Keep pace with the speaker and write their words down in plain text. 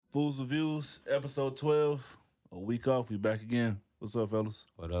Fools Reviews, episode 12. A week off, we back again. What's up, fellas?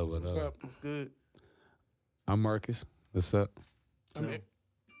 What up, what What's up? up? What's good? I'm Marcus. What's up?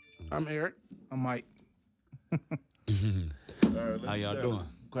 I'm Eric. I'm Mike. All right, How y'all got doing?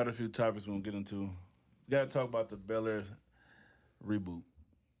 Quite a few topics we're going to get into. We got to talk about the Bel Air reboot.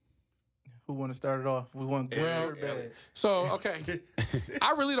 Who want to start it off? We want good or bad? So, okay.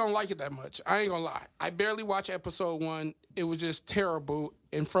 I really don't like it that much. I ain't gonna lie. I barely watched episode 1. It was just terrible.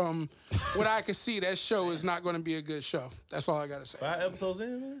 And from what I could see, that show is not gonna be a good show. That's all I gotta say. 5 episodes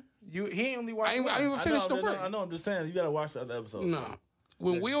in, man? He only watched. I ain't even finished the work. I know, I'm just saying, you got to watch the other episodes. No.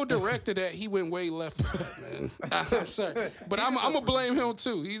 When Will directed that, he went way left with that, man. I'm sorry. But I'm gonna blame him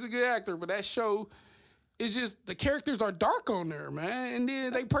too. He's a good actor, but that show is just the characters are dark on there, man. And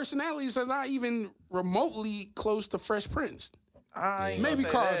then they personalities are not even remotely close to Fresh Prince. Maybe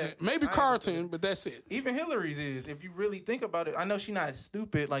Carlton, but that's it. Even Hillary's is, if you really think about it. I know she's not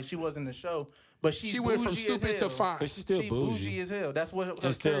stupid like she was in the show, but she went from bougie stupid as to hell. fine. But she's still bougie as hell. That's what her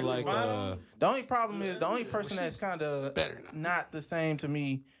And still character like, was. The only problem is the only person that's kind of better now. not the same to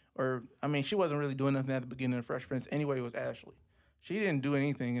me, or I mean, she wasn't really doing nothing at the beginning of Fresh Prince anyway. Was Ashley? She didn't do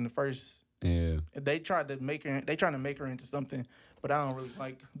anything in the first. Yeah. They tried to make her. They trying to make her into something, but I don't really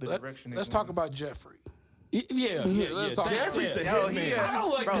like the direction. Let's talk about Jeffrey. Yeah. Let's talk. Jeffrey's a Yo, hitman.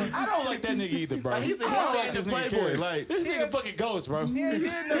 I don't like that nigga either, bro. He's a I don't hitman like this and nigga playboy. character. Like, This nigga fucking ghost, bro. Yeah,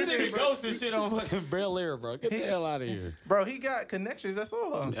 This nigga ghost and shit on fucking Bel Air, bro. Get the hell out of here. Bro, he got connections. That's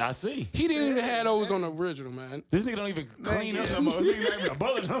all. I see. He didn't even have those on the original, man. This nigga don't even clean up no more. This nigga not even a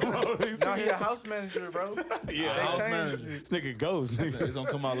bullet no more. No, he a house manager, bro. yeah, They house changed manager. it. This nigga ghost, nigga. It's going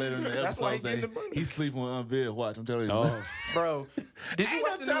to come out later in the That's why episode. he getting the money. He's sleeping on unveiled. Watch, I'm telling you. Oh. Bro, did you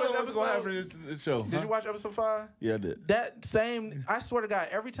watch the newest what's going to happen episode? in this show. Did you watch episode 5? Yeah, I did. That same, I swear to God,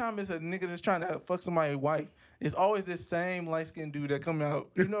 every time it's a nigga that's trying to fuck somebody's wife, it's always this same light skinned dude that come out.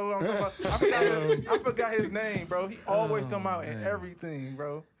 You know what I'm talking about? I forgot his name, bro. He always come out in everything,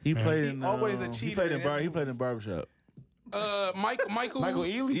 bro. He played in always a cheater He played in in every- he played in Barbershop. Michael Michael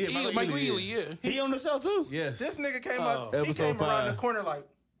Ealy? Yeah, Michael Ealy, yeah. He on the show too? Yes. This nigga came out, he Episode came around 5. the corner like,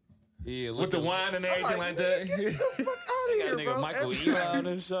 Yeah, With the wine and everything like that. get the fuck out of That here, nigga bro. Michael Ealy on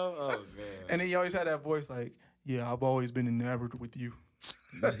this show? Oh, man. And then he always had that voice like, yeah, I've always been enamored with you.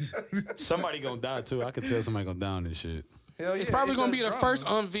 Somebody gonna die too. I could tell somebody gonna die on this shit. Hell It's yeah, probably gonna a be the drama. first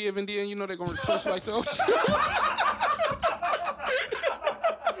Viv, and then they're gonna push like those.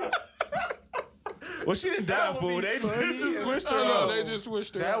 Well, she didn't die, would fool. be They funny just as switched I her know, up. they just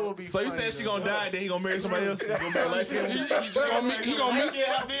switched her. That out. would be So you funny, said she though. gonna die and then he gonna marry somebody else? He gonna marry light skin? He just gonna meet.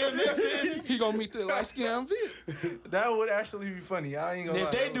 He gonna meet the light skin Viv. That would actually be funny. I ain't gonna lie.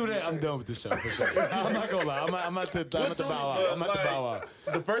 If they do that, I'm done with the show for sure. I'm not gonna lie. I'm at the bow out. I'm at the bow out.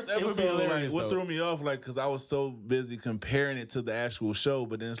 The first would be episode, hilarious, what though. threw me off, like, because I was so busy comparing it to the actual show,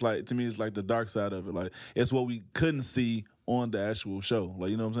 but then it's like, to me, it's like the dark side of it. Like, it's what we couldn't see on the actual show. Like,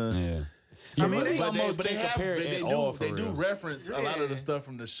 you know what I'm saying? Yeah. I mean, they almost can't compare it at all. They do reference a lot of the stuff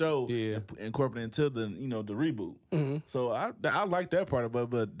from the show, Yeah. incorporated into the the reboot. So I like that part of it,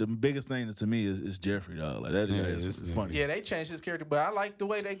 but the biggest thing to me is Jeffrey, dog. Like that is it's funny. Yeah, they changed his character, but I like the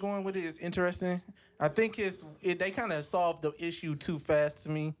way they going with it. It's interesting. I think they kind of solved the issue too fast to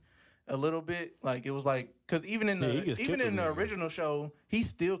me, a little bit. Like it was like because even in he gets killed in there. original show, he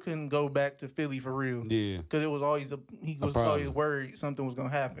still couldn't go back to Philly for real. Yeah. because it was always he was problem. always worried something was gonna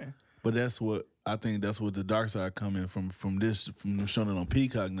happen. But that's what I think. That's what the dark side coming from them showing it on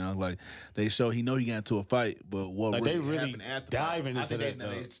Peacock now. Like they show he got into a fight, but what Like, they really really happened after diving I think into that,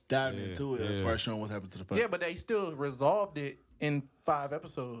 They though. diving Yeah, into it as yeah. far as showing what happened to the fight. Yeah, but they still resolved it in 5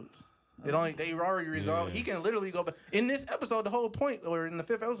 episodes. They already resolved. Yeah. He can literally go back. In this episode, the whole point, or in the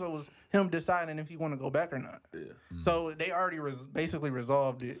 5th episode, was him deciding if he want to go back or not. Yeah. So they already basically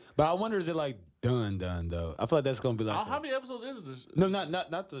resolved it. But I wonder, is it like done though? I feel like that's gonna be like How many episodes is this? no, not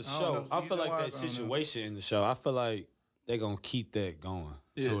the show. know, I feel like that season-wise, I don't know. situation in the show. I feel like they're gonna keep that going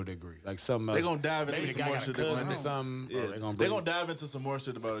to a degree. Like something else. They're gonna dive into Maybe the some guy more got a shit. cousin or something. Yeah, Or they're they're gonna gonna dive into some more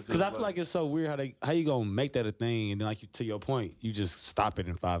shit about it. Because I feel like it's so weird how you gonna make that a thing, and then like to your point, you just stop it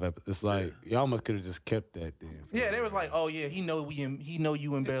in 5 episodes. It's like you almost could have just kept that then. Yeah, they was like, oh yeah, he know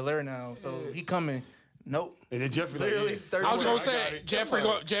you in Bel Air now, so he coming. Nope. And then Jeffrey Literally, 30 I was gonna minutes.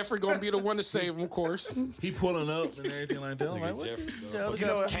 say Jeffrey gonna be the one to save him, of course. he pulling up and everything like that. I'm like, what Jeffrey, the hell? You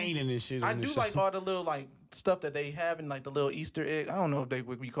know what? Caning and shit. I on do this like show. all the little like stuff that they have in like the little Easter egg. I don't know if they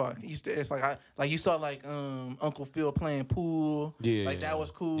would be called Easter eggs. Like you saw like Uncle Phil playing pool. Yeah, like that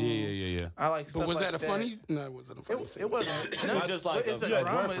was cool. Yeah. I like. Stuff But was like that a funny? No, it wasn't a funny. It wasn't. It was just like it's a a good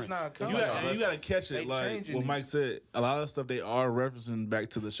drama. reference. It's not. You got to catch They it. Like changing what it. Mike said, a lot of stuff they are referencing back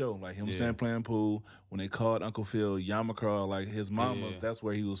to the show. Like him saying playing pool, when they called Uncle Phil Yamakra, like his mama, that's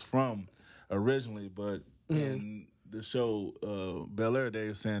where he was from originally. But in the show Bel Air, they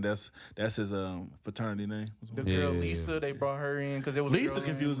were saying that's his fraternity name. The girl Lisa, they brought her in because it was a Lisa girl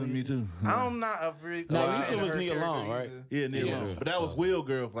confusing named me too. I'm not a very. No, I'm Lisa not was her Nia character Long, right? either. Yeah, Neil Yeah. Long. But that was Will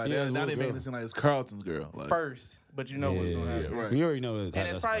girl. Like Yeah, that, now Will they girl. making it seem like it's Carlton's girl. Like, First, but you know what's gonna happen. right. We already know that. And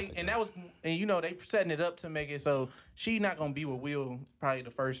it's probably, and that was, and you know, they setting it up to make it so she not gonna be with Will probably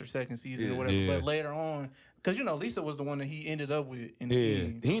the first or second season or whatever. Yeah. But later on, because you know, Lisa was the one that he ended up with in the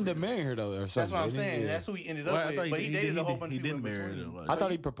end. He ended up marrying her though, or something. That's what I'm didn't he? saying. Yeah. That's who he ended Well, up I with. thought But he dated a whole bunch he of people didn't in marry her. between. Like, I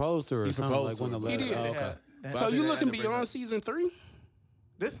thought he proposed to her or He something. proposed Like when to the her. He letter. did. Oh, okay. So you looking bring beyond season 3?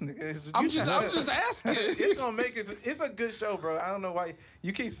 This nigga is. I'm just asking. It's gonna make it. It's a good show, bro. I don't know why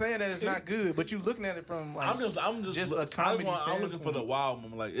you keep saying that it's not good, but you looking at it from like. I'm just a comedy I'm looking for the standpoint. wow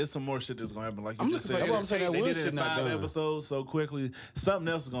moment. Like it's some more shit that's gonna happen. Like you I'm just looking said, for I'm saying that they Will did it shit in not 5 done. episodes so quickly. Something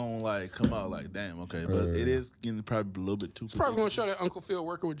else is gonna like come out. Like damn, okay, but it is getting probably a little bit too. It's probably gonna show that Uncle Phil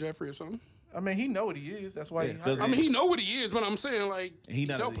working with Jeffrey or something. I mean, he know what he is. That's why. Yeah, he 'cause I mean, he know what he is, but I'm saying like He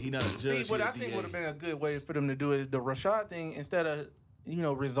not helping. he not a See, judge. what he a I think DA. would have been a good way for them to do is the Rashad thing. Instead of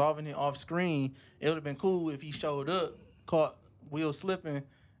resolving it off screen, it would have been cool if he showed up, caught Will slipping,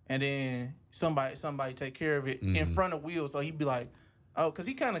 and then somebody take care of it in front of Will. So he'd be like, oh, because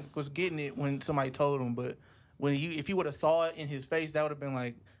he kind of was getting it when somebody told him, but if he would have saw it in his face, that would have been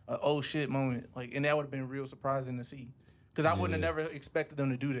like a oh shit moment, like, and that would have been real surprising to see. Because I wouldn't have never expected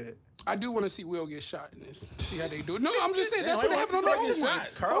them to do that. I do want to see Will get shot in this. See how they do it. No, I'm just saying that's what happened on the old one.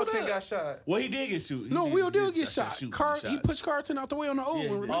 Carlton got shot. Well, he did get shoot. He No, Will did get shot. shot. He pushed Carlton out the way on the old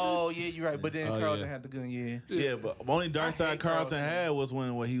one. Remember? Oh yeah, you're right. But then Carlton yeah. had the gun. Yeah. Yeah, but the only dark I side hate Carlton Carlton. had was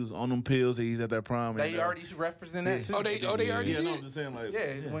when he was on them pills. He's at that prime. They and, already referencing that too. Oh, they already Yeah, did. no, I'm just saying like.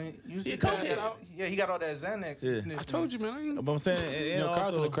 Yeah, when you see passed that, out. yeah, he got all that Xanax. Yeah. I told you, man. I ain't- But I'm saying, and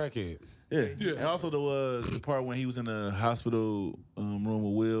Carlton also, a crackhead. yeah, and also the part when he was in the hospital room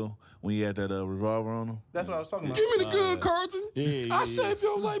with Will when he had that revolver on him. That's what I was talking about. Give me the gun, Carlton. Yeah, I saved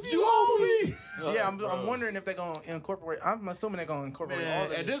your life. You owe me. Yeah, I'm wondering if they're gonna incorporate. I'm assuming they're gonna incorporate all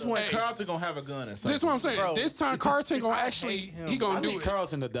of At this stuff. point, Hey. Carlton gonna have a gun at some This is what I'm point. saying. Bro. This time, Carlton gonna I actually hate him. he gonna I do need it.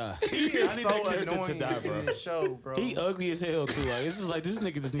 Carlton to die. He is I need so that character annoying to die, in bro. this show, bro. He ugly as hell too. Like it's just like this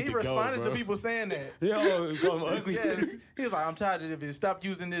nigga just need He to go, responded bro. to people saying that. Yo, call him ugly. Yes, he was like, "I'm tired of it. Stop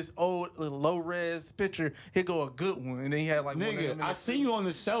using this old low res picture. Here go a good one." And then he had like one of them Nigga, in I the- see you on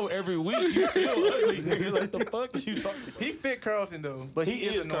the show every week. You still ugly, nigga. Like the fuck you talking about? He fit Carlton though, but he, He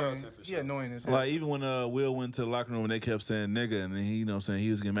is is annoying. Carlton, for He annoying as hell. Like even when Will went to the locker room and they kept saying nigga, and then he, what I'm saying, he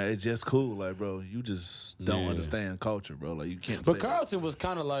was getting mad. It's just cool, like bro, you just don't Yeah. understand culture, bro. Like you can't. But say Carlton was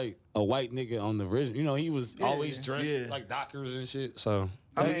kind of like a white nigga on the original. You know, he was always dressed Yeah. like doctors and shit. So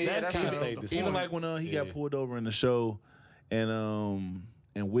I that, mean, yeah, that that's kind of the- stayed the the same. Even like when he got pulled over in the show,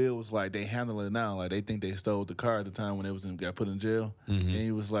 and Will was like, they handle it now. Like they think they stole the car at the time when they got put in jail. And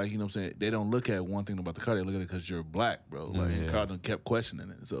he was like, what I'm saying, they don't look at one thing about the car. They look at it because you're black, bro. Like and Carlton kept questioning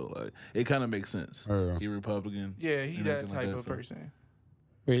it. So like it kind of makes sense. Yeah. He Republican. Yeah, he and that everything like type that, of so. person.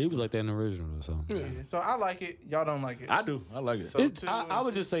 Yeah, he was like that in the original or something. Yeah. Yeah, so I like it. Y'all don't like it. I do. I like it. So It's, two I and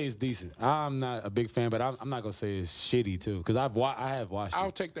would just say it's decent. I'm not a big fan, but I'm not gonna say it's shitty too, because I have watched I'll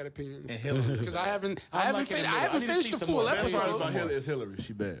it. take that opinion Hillary. because I haven't I'm like in the middle. I need to finished see the some full more. Best part Episode. episode. about Hillary is Hillary.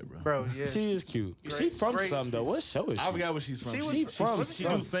 She bad, bro. Bro, yes. She is cute. Great- She from great- something though. What show is she? I forgot where she's from. She was She from was it She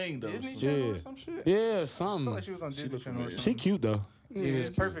some- do sing though. Disney so- Channel Yeah. or some shit. Yeah, I feel something. like she was on Disney Channel or familiar. She something. cute though. Yeah,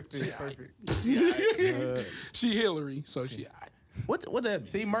 perfect fit. Perfect. She Hillary, so she. What that?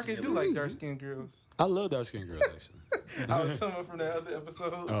 See, Marcus do like dark skinned girls. I love dark skinned girls actually. I was someone from that other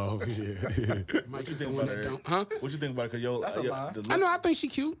episode. Oh yeah. Might be the think one about that her? don't, huh? What you think about it? 'Cause yo, That's a lie. I know. I think she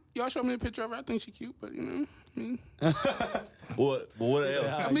cute. Y'all show me a picture of her. I think she cute, but you know. What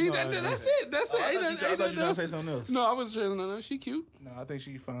else? I mean, that's it. That's it. I Ain't thought you nothing were gonna else. say something else. No, I was just no. She cute. No, I think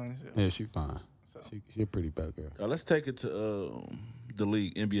she fine. as hell. Yeah, she fine. She a pretty bad girl. Let's take it to the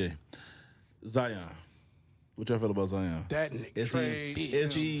league, NBA. Zion. What y'all feel about Zion? That nigga.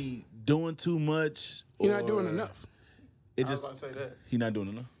 Is he doing too much? He not doing or enough. It I was just about to say that. he not doing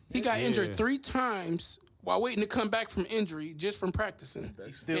enough. He got injured 3 times while waiting to come back from injury just from practicing.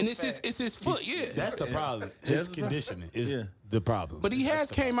 still And it's fat. his foot, yeah. That's the problem. His That's conditioning is Yeah. the problem. But he has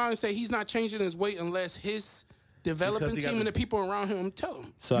came out and said he's not changing his weight unless his developing Because he team got and the people around him tell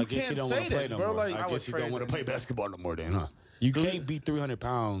him. So I You guess he can't don't say want to play that, no bro. more. Like, I I would guess he trade don't want to him. play basketball no more then, huh? You can't be 300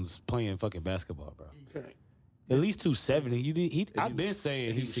 pounds playing fucking basketball, bro. Okay. At least 270. I've been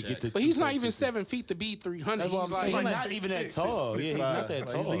saying he should get to. But he's not even 7 feet to be 300. That's what I'm He's saying. like He's not even that tall. Yeah, he's not that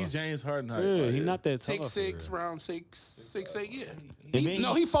tall. He's James Harden height. Yeah, he's not that tall. 6'6", around 6'8". Yeah. And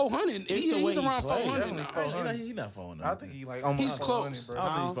then He 400. it's the way He's he around plays. 400 now. He's not 400. I think he like almost. He's close. 400, bro.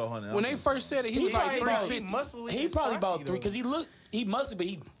 I think he's 400. When they first said it, he was like 350. He probably about 3 because he must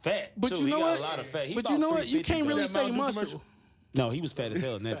be fat. But too. you know he got what? a lot of fat. He But about you know what? You 350 can't really something. say muscle. No, he was fat as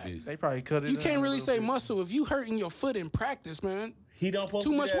hell in that bitch. They probably cut it. You can't in a really little say bit. muscle if you hurting your foot in practice, man. He don't post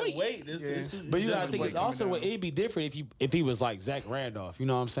Too much that weight. But you gotta think it's also it'd be different if he was like Zach Randolph. You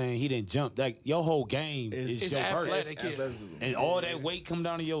know what I'm saying? He didn't jump. Like your whole game is It's your athletic, yeah. and all that weight come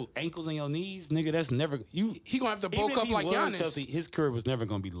down to your ankles and your knees, nigga. That's never you. He gonna have to bulk Even if up he like was Giannis. healthy, his career was never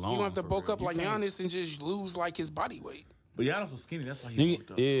gonna be long. He gonna have to for bulk real. up like Giannis and just lose like his body weight. But Giannis was skinny. That's why he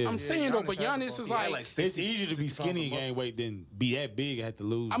bulked up. Yeah, I'm saying though, but Giannis Giannis has is to like, it's easier to be skinny and gain weight than be that big and have to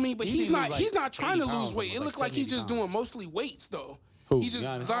lose. I mean, but He he's didn't not. lose, He's like, not trying to 80 lose pounds, weight. It like looks like he's 70 just pounds. doing mostly weights though. Who, He just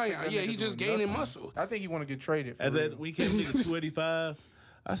Giannis? Zion. That Yeah, nigga he just doing gaining nothing. muscle. I think he want to get traded. For At real. that weekend, nigga 285.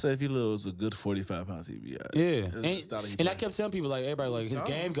 I said if he lose a good 45 pounds, he'd be all right. Yeah, That's the style he and I play. kept telling people like everybody like his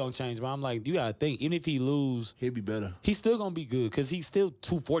game gonna change, but I'm like you gotta think even if he lose, He'd be better. he's still gonna be good because he's still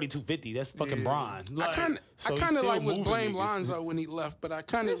 240, 250. That's fucking Bron. I kind of like was blame Lonzo when he left, but I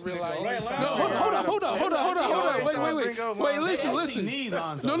kind of realized. Right, No, Lonzo. hold on. Wait. Listen. Need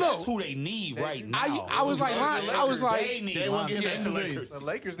Lonzo. No. That's who they need right now. I was like, they need They won't Lonzo. give him $2 million. The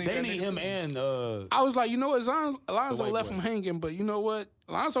Lakers need They that need nigga him too. and I was like, you know what? Lonzo white left boy. him hanging, but you know what?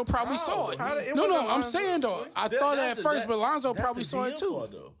 Lonzo probably saw it. How did- it No, wasn't I'm Lonzo. saying though. I thought that at first, but Lonzo probably saw it too.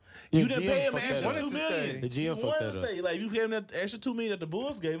 You Yeah, didn't GM pay him fucked an that extra up. $2 million. The GM He fucked wanted that to up. stay. Like you paid him that extra $2 million that the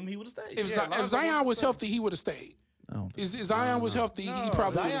Bulls gave him, he would have stayed. If Lonzo Zion wanted was to healthy, he would have stayed. Oh. If Zion was healthy, he probably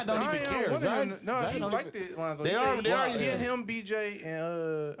would Zion have don't stayed. even care. Zion, no, Zion he don't liked it, Lonzo. They He said already- he- they already- he and him, BJ,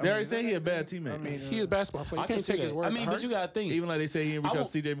 and They already said he a bad teammate. I mean, He is a basketball player. You I can can't see take his that. word. I mean, but you gotta think. Even like they say he didn't reach I out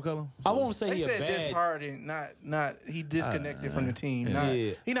to CJ McCollum. I won't say they he a said this bad. Harden, not he disconnected from the team. Not,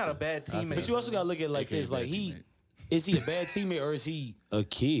 Yeah. he not a bad teammate. But you also gotta look at it like AKA this: like bad teammate. is he a bad teammate or is he a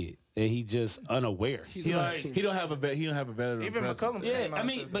kid and he just unaware? He's He a bad don't, team. he don't have a veteran. even presence. McCollum. Yeah, came I out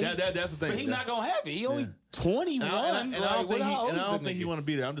mean, and but said- That's the thing. But he's not gonna have it. He only 21. And I don't think he want to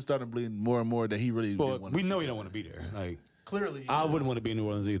be there. I'm just starting to believe more and more that he really. Well, didn't wanna we be know there. he don't want to be there. Like clearly I wouldn't want to be in New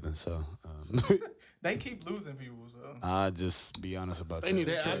Orleans either. So they keep losing people. So I just be honest about They that. need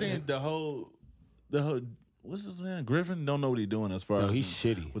to I check. think the whole what's this man Griffin don't know what he's doing as far No, as he's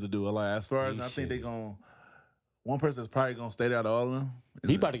shitty. what to do. Like as far as He's I think they shitty. gonna one person that's probably gonna stay out of all of them.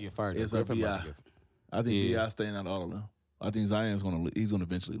 He about to get fired. It's Griffin a about BI. to get- I think Yeah. BI staying out of all of them. I think Zion's he's gonna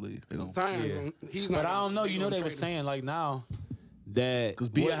eventually leave. They don't Zion, Yeah. he's not. But I don't know. they You know gonna they were trade him. saying like now that because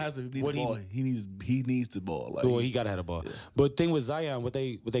BI what- has to need what the ball. He needs the ball. Like Well, he gotta have the ball. But thing with Zion, what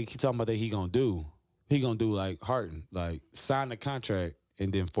they keep talking about that he gonna do like Harden, like sign the contract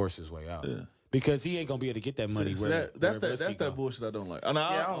and then force his way out. Yeah. Because he ain't gonna be able to get that money. So that's that's that bullshit I don't like. And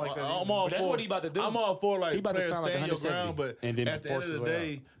I don't like that either. I'm all But that's for, what he about to do. I'm all for like He about to players sound like stand your 170 ground, but and then at the end force of his the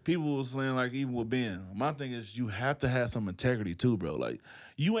way day, people was saying like even with Ben, my thing is you have to have some integrity too, bro. Like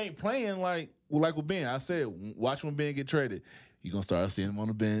you ain't playing like with Ben. I said watch when Ben get traded, you gonna start seeing him on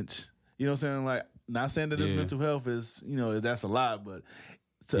the bench. You know what I'm saying? Like not saying that his Yeah. mental health is that's a lie, but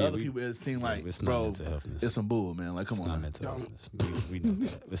to Yeah, other people it seemed like it's not bro, mental healthness. it's some bull, man. Like come It's on. not mental healthness. We know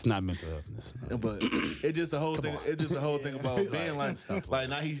that. It's not mental healthness. But it's just the whole thing. on. It's just the whole thing about being like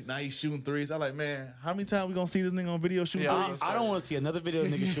now he's shooting threes. I like, man, how many times we gonna see this nigga on video shooting Yeah, threes? I don't want to see another video of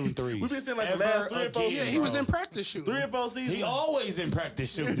niggas shooting threes. We've been seeing like the ever last 3 or 4 again, Yeah, he was in practice shooting. 3 or 4 seasons. He always in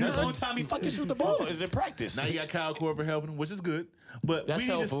practice shooting. That's the only time he fucking shoot the ball is in practice. Now you got Kyle Korver helping him, which is good. But That's we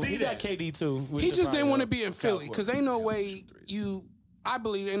need helpful. to see He got that. KD too. He just didn't want to be in Philly because ain't no way I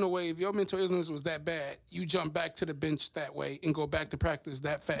believe ain't no way if your mental illness was that bad, you jump back to the bench that way and go back to practice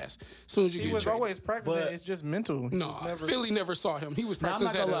that fast. As soon as you he get was traded. always practicing. But- It's just mental. He No, was never, Philly never saw him. He was Nah, I'm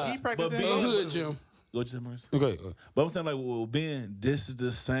not practicing at gonna lie. he a practiced in Ben- hood gym. Go to Marcus. Okay. But I'm saying like, well, Ben, this is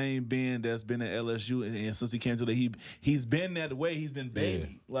the same Ben that's been at LSU, and since he came to he's been that way. He's been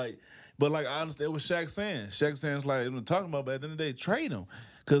baby. Like, but like I understand what Shaq saying. Shaq saying like I'm talking about, but at the end of the day, trade him.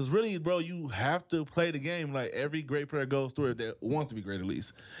 Cause really, bro, you have to play the game like every great player goes through it that wants to be great at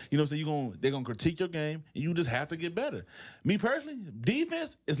least. You know what I'm saying? They're gonna critique your game, and you just have to get better. Me personally,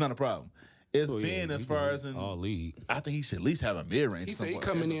 defense is not a problem. It's Ben as far as in all league. I think he should at least have a mid range. He said he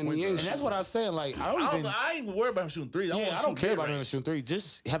coming in and he ain't And that's what I'm saying. Like I ain't even worried about him shooting threes. Yeah, I don't care about him shooting three.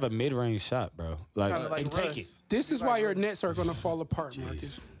 Just have a mid-range shot, bro. Like, Kinda like and take Russ. it. This is why your Nets are gonna fall apart,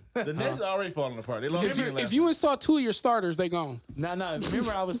 Marcus. The Nets are already falling apart. They lost If you install 2 of your starters, they gone. Nah.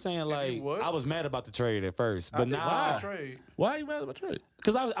 Remember, I was saying like what? I was mad about the trade at first, but now trade. Why are you mad about trade?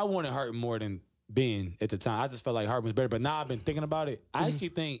 because I wanted Harden more than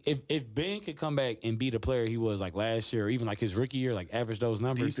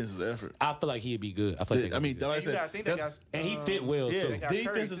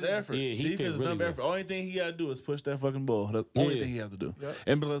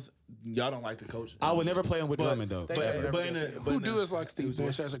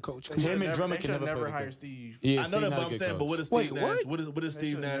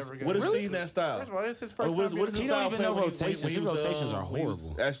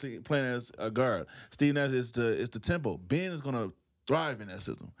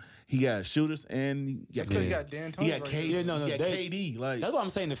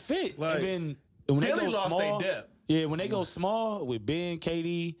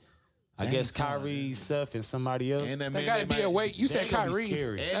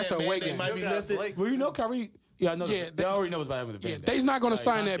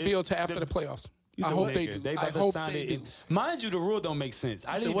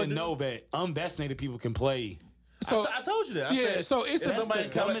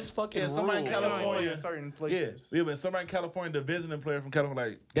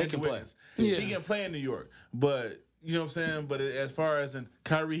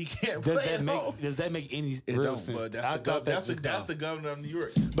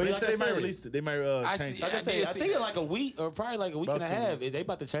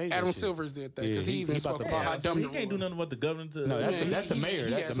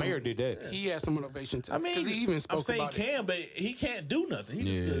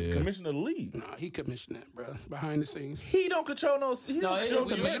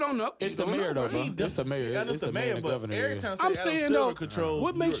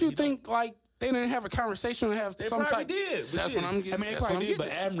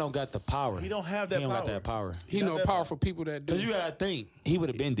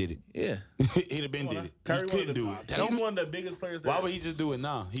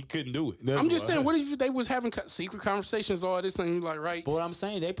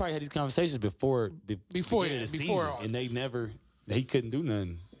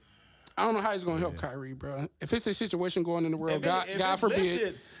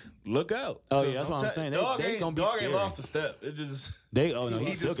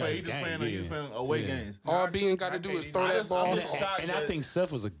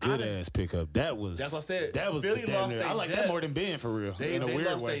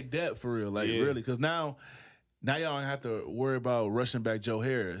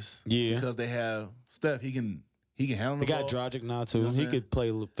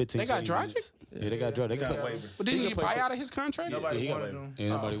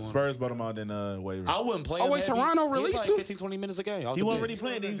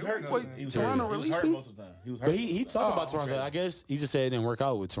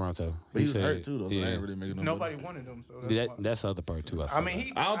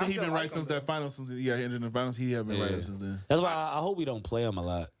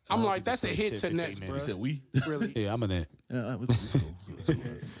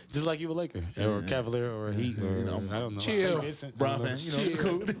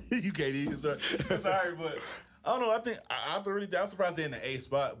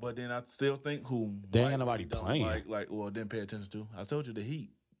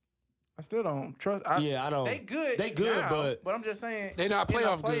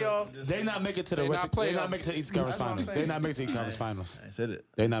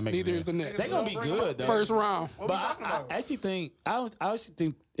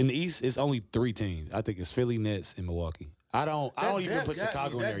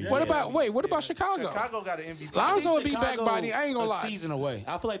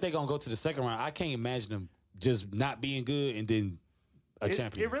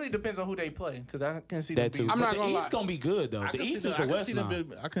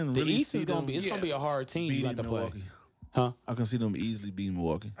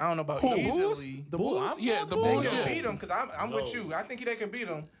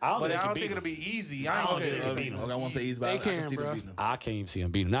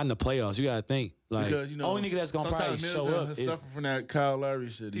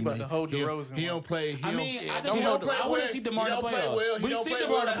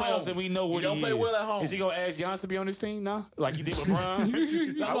team now? Like he did with Bron?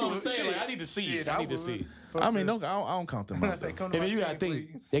 That's what I'm saying. Like I need to see it. I need to see. I mean, I don't count them out. Say, Though. come to And my then you gotta team,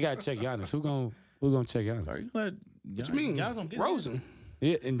 think please. they gotta check Giannis. Who gonna check Giannis? Are you let What you mean? Guys don't get Rosen.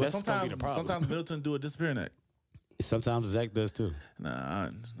 Yeah, and But that's gonna be the problem. sometimes Middleton do a disappearing act. Sometimes Zach does too. Nah,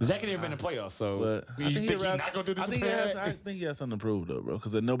 Zach ain't even been in the playoffs, so but you think he's not gonna do this? I think he has something to prove though, bro.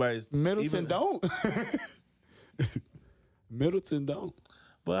 Because nobody's Middleton even, don't. Middleton don't.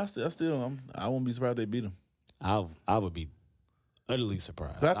 But I won't be surprised if they beat him. I would be utterly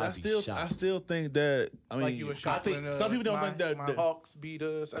surprised. But I'd be I shocked. still think that. I mean, Like you were shocked I think when, some people don't think that. my Hawks beat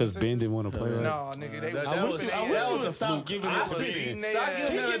us. Because Ben didn't want to play. Right? No, nigga, they. that I wish was- you that would was stop giving it to beating Ben. they Stop ass.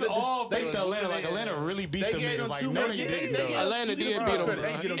 giving He them giving all they- faith to Atlanta. Like Atlanta really beat They them gave niggas. them Like too no, much- you they- didn't. they- though. Atlanta did beat them,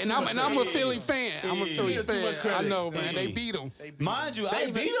 They get them and too I'm much and I'm a credit. Philly fan. I'm a Philly too much fan. credit. I know, man. They Hey. beat them. Mind you,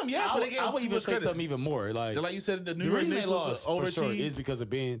 They beat 'em, yes, but they gave I them would too even much say credit. something even more. Like Like you said, the New the York reason they Knicks was lost for sure overachieved. is because of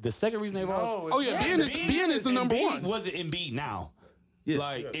Ben. The second reason they lost. No, Oh yeah, Ben is the number Embiid one. wasn't Embiid now. Yeah.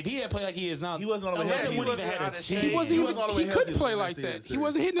 Like if he had played like he is now, He wasn't all the way Atlanta healthy. wouldn't even He had a wasn't chance. He wasn't He even. wasn't all the way He couldn't healthy play in that like that. series. He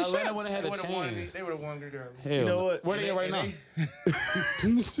wasn't hitting the Atlanta shots. wouldn't have had a chance. They would have won regardless. Hell You know no. what? Where they at right now?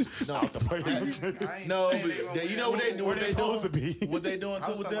 No, but you know what they do? What Where they they supposed to doing? be? What they doing I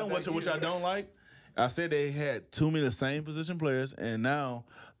too was with talking them, about that which I year. don't like. I said they had too many of the same position players, and now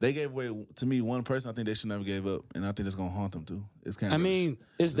they gave away to me one person. I think they should never gave up, and I think it's gonna haunt them too. It's kind I of. mean,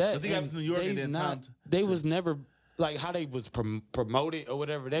 is that Because he got and to New York they and then not? time They was never like how they was promoted or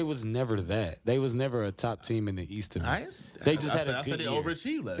whatever. They was never that. They was never a top team in the East to me. They just had a I good said they year.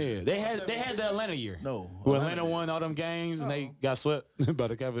 overachieved last year. Yeah, they had the Atlanta year. No, Where Atlanta won all them games and they got swept by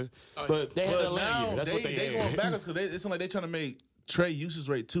the Cavaliers. But they had the But Atlanta now year. That's what they they had. going backwards because it seems like they trying to make Trey usage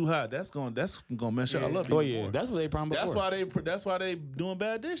rate too high. That's gonna mess up. I love it. Oh yeah, that's what they promised before. That's why they doing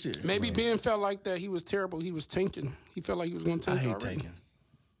bad this year. Maybe Ben felt like that. He was terrible. He was tanking. He felt like he was going to I tank hate already. tanking.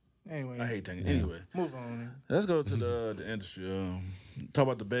 Anyway, I hate tanking. Anyway, move on. let's go to the industry. Talk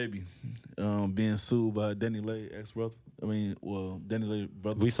about the baby being sued by Danny Lay ex brother. Danny Lay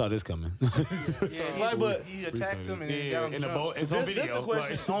brother. We saw this coming. He attacked him and then got him in the jumped. boat. It's on This video. the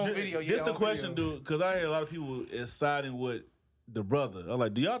question. Like, On video, yeah, This the on question, video. dude. Because I hear a lot of people is siding with the brother. I'm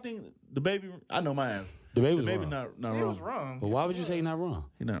like, do y'all think the baby? I know my answer. the baby The was baby wrong. not He wrong. was wrong. But why would you say he not wrong?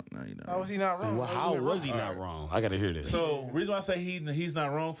 He not How was he not wrong? Well, how was he not wrong? I gotta hear this. So reason why I say he's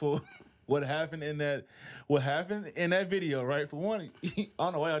not wrong for what happened in that video, right? For one, I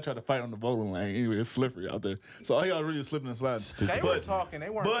don't know why y'all try to fight on the bowling lane. Anyway, it's slippery out there. So all y'all really slipping and sliding. They were talking. They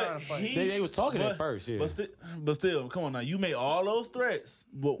weren't trying But to fight. They was talking at first, yeah. But still, come on now. You made all those threats,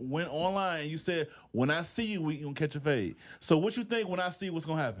 but went online and you said, "When I see you, we gonna catch a fade." So what you think when I see what's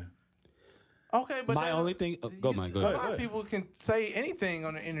gonna happen? Okay, but My that- only thing- go, Mike, go A ahead. lot of people can say anything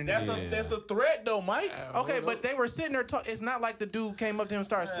on the internet. That's a threat though, Mike. Okay, but they were sitting there. It's not like the dude came up to him and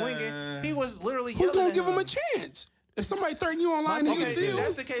started swinging. He was literally Who's yelling gonna at give him a chance? If somebody threaten you online, and you Okay, still. if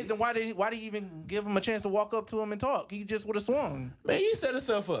that's the case, then why did he even give him a chance to walk up to him and talk? He just would have swung. Man, he set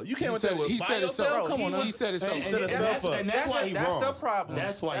himself up. You can't with that. He by said yourself? himself. Come on, now. He said himself. set himself up. And that's why he that's wrong. the problem.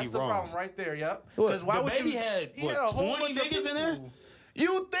 That's why he the wrong. problem right there. Yep. Because why The would baby you? had, he what, a whole 20 bunch of niggas in there? people.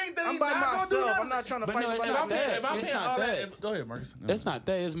 You think that I'm he's by not gonna do myself. nothing? I'm not trying to But fight. no, it's nobody. not that. If I'm It's paying not all that. Go ahead, Marcus. No. It's not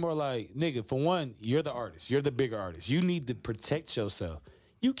that. It's more like, nigga, for one, you're the artist. You're the bigger artist. You need to protect yourself.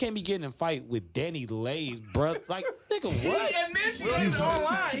 You can't be getting in a fight with Danny Lay's brother. Like, nigga, what? He initiated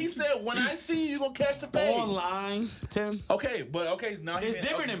online. He said, "When I see you, you gonna catch the fade." Online, Tim. Okay, but now It's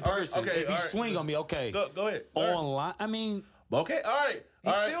different in person. Okay, if you all right. swing on me, okay. Go ahead. All right. Online, I mean, Okay, all right. He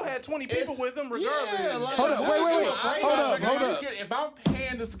all right. still had 20 people with him regardless. Yeah, like- Hold up, wait. Hold up. If I'm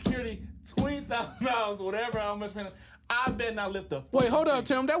paying the security $20,000 or whatever, how much paying, I bet not lift up. Wait, hold up,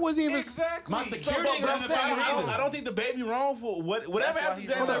 Tim. That wasn't even. Exactly. My security ain't gonna But I'm find saying, either. I don't think the baby wrong for whatever That's why happened he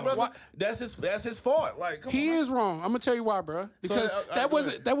to wrong. that brother. Why- That's his fault. Like, come He on. is wrong. I'm gonna tell you why, bro. Because go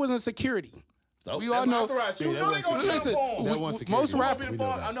ahead. that wasn't security. So, we that's all know- authorized. You Yeah, know that they gonna wasn't- jump Listen, on. That we- was most security. Who gonna rap. be the We know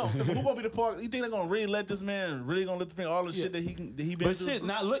fault? that. I know. So who gonna be the fault? You think they're gonna really let this man really gonna let the all the shit that he been but through? shit,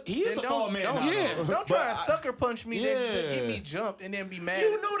 now look, he is the fall man. now. yeah. Don't try and sucker punch me to Yeah. get me jumped and then be mad.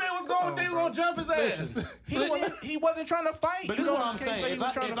 You knew they was going. They was gonna jump his ass. Listen. He wasn't trying to fight. But You this is know what I'm you can't say saying. he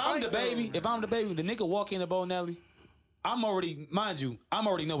was trying to I'm the fight, baby, though. if I'm the baby, the nigga walk in the bowling alley, I'm already, mind you, I'm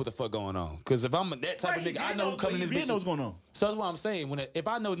already know what the fuck going on. Because if I'm that type of nigga, I know who coming in He this knows bitch. what's going on. So that's what I'm saying. If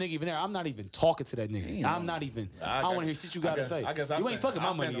I know nigga even there, I'm not even talking to that nigga. I'm not even. I don't want to hear shit you gotta say. You ain't fucking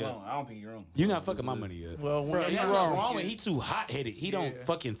my money up. I don't think you're wrong. You not fucking my money up. Well, Bro, And you that's wrong. what's wrong with he too hot headed. He don't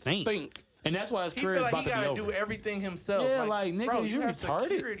fucking think. Think. And that's why his he career feel is like about he to be gotta over. do everything himself. Yeah, like, nigga, bro, you have retarded.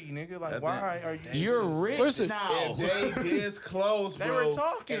 security, nigga. Like, why are you? You're rich Listen, now. If they this close, bro, They were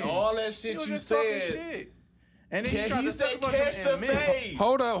talking. and all that He shit was you just talking said. shit. And then he Can tried he to say sucker punch catch him the and miss. fade?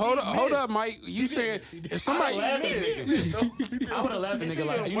 Hold up, missed. Mike. You said if somebody. I would have laughed at It's nigga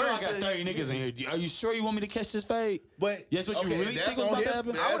like, even you know I worse got than- 30 niggas in here. Are you sure you want me to catch this fade? But Yes, what you really that's think was on about to his-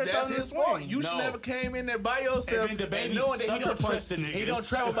 happen? I would've That's told him his to fault. swing. You should No. never came in there by yourself. And then the baby knowing that sucker punched the nigga. He don't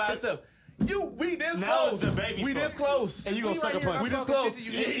travel by himself. We this Now close. it's the baby's We fault. this close. And you gonna We sucker right here punch. We talking this close.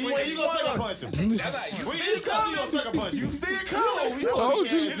 shit, You gonna sucker punch him. That's We this close, you gonna sucker punch him. You see it coming. You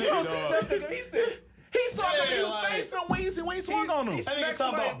told you. weak-ass nigga, dog. He said, He saw him. He was facing him when he swung on him. That nigga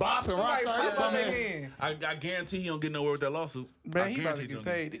talking about Bop and Rockstar. I guarantee he don't get nowhere with that lawsuit. Man, he about to get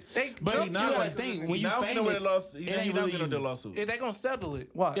paid. But you gotta think, when you famous, he not gonna get no lawsuit. They gonna settle it.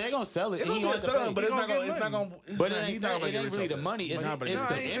 Why? They gonna sell it. It's He gonna gonna be pay. but it's not gonna. But it ain't really the money. It's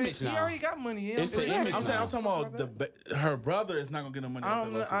the image He now. already got money. It's the image I'm now. talking about her brother is not gonna get no money. I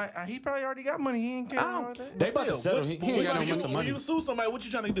don't know. He probably already got money. He ain't care about that. They about to settle. He ain't got no get some When money. you sue somebody, what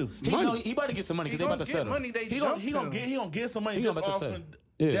you trying to do? He about to get some money because they about to settle. Money, they He gonna get some money He just about to off settle. of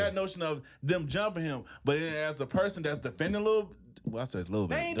Yeah. that notion of them jumping him. But then as the person that's defending I said a little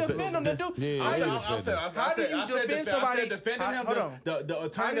bit. They ain't defend him. They do. Yeah, I yeah, said How do you defend somebody? defending him. Hold on. The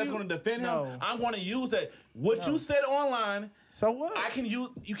attorney that's going to defend him. No. I'm going to use that. What you said online. So what? I can use.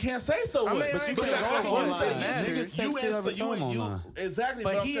 You can't say so what. mean, But I you ain't can't gonna go use online. that. Niggas say shit all the time online. Exactly.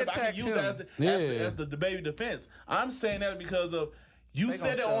 But But he I can attacked use him. that as the baby defense. I'm saying that because of. You They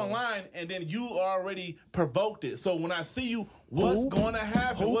said it gonna sell. online, and then you already provoked it. So when I see you, what's going to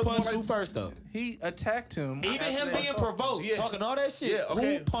happen? Who What's punched gonna- who first though? He attacked him. Even him after being that. provoked, Yeah. talking all that shit. Yeah,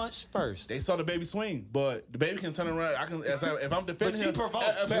 okay. Who punched first? They saw the baby swing, but the baby can turn around. I can, if I'm defending she him,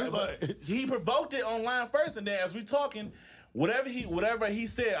 provoked. he provoked it online first, and then as we talking, whatever he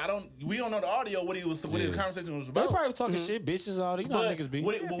said, we don't know the audio what the conversation was They about. probably was talking shit, bitches, all that. You know how But niggas be.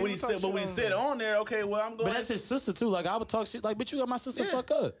 what he said, but what he said on there, okay, well I'm going. But that's his sister too. Like I would talk shit. Like, bitch, you got my sister Yeah.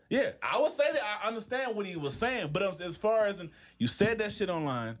 fuck up. Yeah, I would say that I understand what he was saying, but as far as you said that shit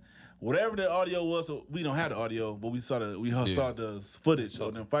online, whatever the audio was, we don't have the audio, but we saw the footage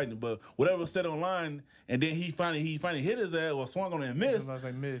of them fighting. But whatever was said online, and then he finally hit his ass or swung on it and missed. I was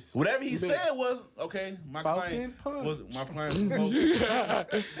like, miss. Whatever he said was okay. My client was provoked. My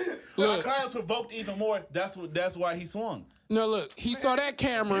client was provoked even more. That's why he swung. No, look, he saw that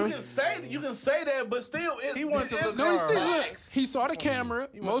camera. You can say that, but still, He wanted to look No, he hard. see, look, he saw the camera.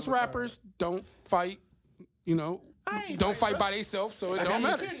 Most rappers don't fight, don't fight by themselves, so it don't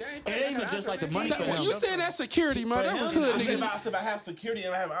matter. It ain't even just like the money for When him. you said that security, man, that was hood niggas. I said I have security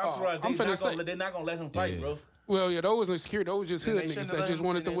and I have entourage. I'm finna say- They're not gonna let him fight, bro. Well, yeah, those wasn't security. Those was just hood They niggas shouldn't that have just let him-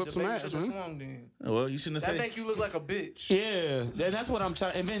 wanted to and whip the some baby ass, should've man. swung then. Well, you shouldn't have That said. make you look like a bitch. Yeah, that's what I'm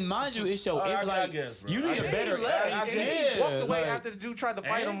trying. And then mind you, it's your I guess, bro. you need a And then better. he left. And then he walked away like- after the dude tried to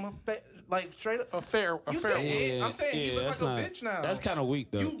fight him, like straight up. A fair You one. said- Yeah, I'm saying he look that's like a not. bitch now. That's kind of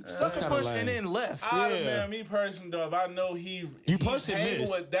weak though. You That's sucker kind of punched lame. and then left. Man, me personally, though, if I know he punched and hanging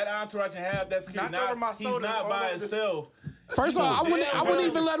missed. with that entourage and have that security, Knock over my he's soda not all by over the- himself. First of all, I wouldn't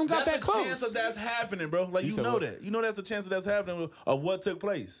even let him got That's that a close. chance of that's happening, bro. Like you said know what? that. You know that's a chance of that's happening of what took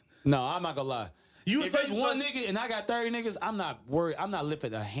place. No, I'm not gonna lie. You If say it's one nigga and I got 30 niggas, I'm not worried. I'm not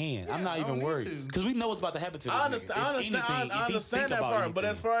lifting a hand. I'm not I don't even need worried to. because we know what's about to happen to this I nigga. understand. If I understand. anything, I if he understand think that about part. But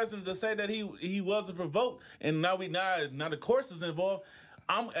anything. as far as to say that he wasn't provoked, and now the courts is involved.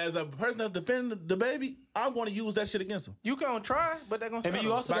 I'm as a person that's defending the baby, I'm going to use that shit against him. You gonna try, but they're gonna. And then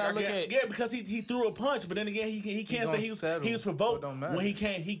you also gotta look at because he threw a punch, but then again he can't gonna say he was settle, provoked so it don't matter. when he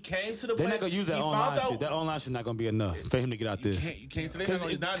came to the. they're place. not gonna use that He online found shit. That online shit's not gonna be enough for him to get out this. You can't say that.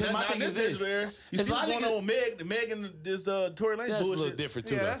 Cause my thing is this. You It's see a lot what's of going on with Meg and this Tory Lanez That's a bullshit. little different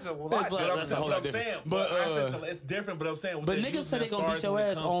too. Yeah, though. that's a lot That's different. that's a whole lot different. But it's different. But I'm saying. But niggas say they gonna beat your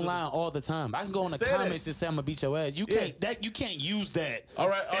ass online all the time. I can go in the Say that. comments and say I'm gonna beat your ass. You can't use that. All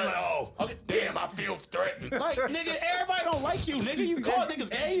right. And like, oh, damn, I feel threatened. Like, nigga, everybody don't like you, nigga. You call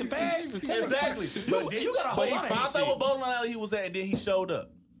niggas gay and fags and tell Exactly. niggas, you got a whole lot He of found out what bowling alley he was at, and then he showed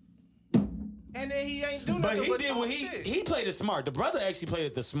up. And then he ain't do But nothing. he did what shit. he played it smart. The brother actually played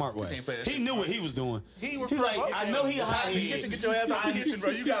it the smart way. can't play that He shit knew what he was doing. He was He's like, provoked. I know he a hot Get your ass out the kitchen,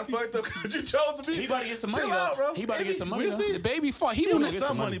 bro. You got fucked up because you chose to be. He about to get some money Chill out, though. bro. He about to get some money We'll though. see. The baby fought. He He wanted get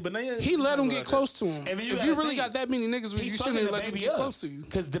some money, but He let him get close to him. And then If gotta you really think, got that many niggas with you, you shouldn't have let them get close to you.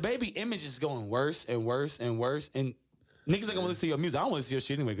 Because the baby image is going worse and worse and worse. And niggas ain't gonna listen to your music. I don't want to see your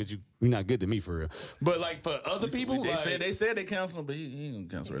shit anyway because you're not good to me for real. But like for other people, They said they canceled him, but he ain't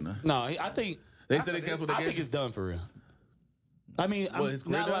gonna cancel right now. no, I think They said they canceled the I think game. it's done for real. I mean, his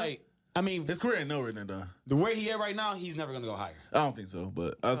career not done? like. I mean, His career ain't no right now, done. the way he at right now, he's never gonna go higher. I don't think so,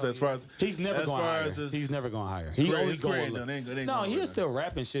 but as far as He's never as going far higher. as his- He's never going higher. He only his career going. ain't done. Ain't No, going he right is still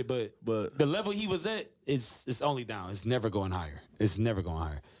rapping shit, but But- the level he was at is only down. It's never going higher. It's never going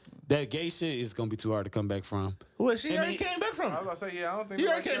higher. That gay shit is gonna be too hard to come back from. Well, she And already he- came back from I it. was gonna say, yeah, I don't think He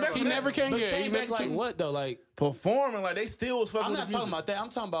nobody already came care back about He from that. never came. But Yeah, he came back never like what though? Like Performing like they still was fucking I'm with not his talking music. about that. I'm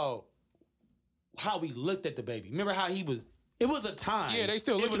talking about how we looked at the baby. Remember how he was? It was a time. Yeah, they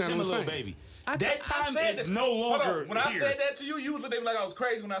still it looking was at him him a the little same. baby. I That time said is that- no Hold longer on. When I here. said that to you, you was looking at me like I was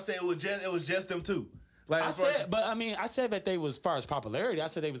crazy when I said it was just them two. Like I as far as- said, but I mean, I said that they was, as far as popularity, I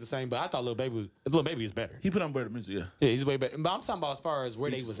said they was the same, but I thought Lil Baby is better. he put on better music, yeah. Yeah, he's way better. But I'm talking about as far as where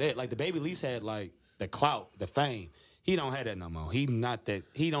they was at. Like the Baby at least had like the clout, the fame. He don't have that no more. He not that.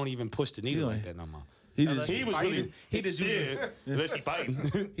 He don't even push the needle like that no more. He was really he just using unless he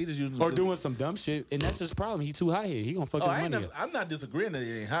fighting. he just using or doing some dumb shit, and that's his problem. He too high here. He gonna fuck his money up. I'm not disagreeing that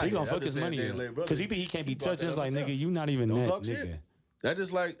he ain't high. He gonna fuck his money up because he think he can't be touched. Just like nigga, you not even that nigga. That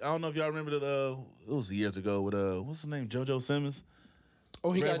just like I don't know if y'all remember that. It was years ago with what's his name, JoJo Simmons.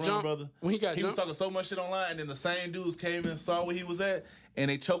 Oh, he Red got Rum jumped. Brother. When he got was jumped, talking so much shit online, and then the same dudes came and saw where he was at, and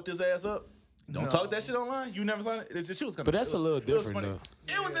they choked his ass up. Don't talk that shit online. You never saw it. It's just, she was coming. But that's a little different though.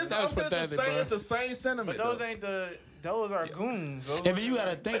 It's the same sentiment. But those ain't the. Those are goons. And you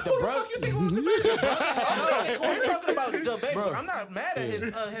gotta think the brother. We're talking about the baby. I'm not mad at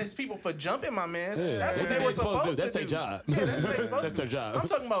his people for jumping my man. That's what they were supposed to do. That's their job. Yeah, that's what they supposed That's their to do. job. I'm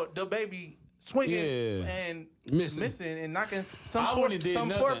talking about the baby swinging and missing and knocking some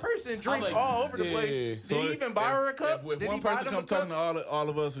poor person drink all over the place. So Did he even buy her a cup? If Did one he buy person them a come cup? talking to all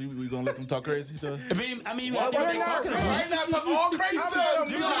of us, we gonna let them talk crazy to us? I mean, you got to think they talking about. I ain't not talking all crazy to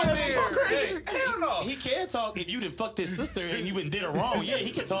us. You not let them talk crazy. Hell no. He can talk if you done fucked his sister and you done did her wrong. Yeah, he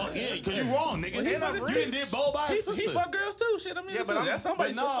can talk. Yeah, because you wrong, nigga. You done did bowl by his sister. He fuck girls too. Shit, I mean, Yeah, but that's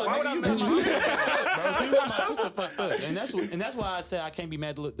somebody's sister. No, Why would I you mess my sister fucked up, and that's why I said I can't be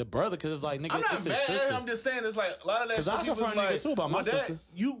mad at the brother because it's like nigga, I'm not it's his mad. sister. I'm just saying it's like a lot of that shit. Because I confront like, nigga too about my sister.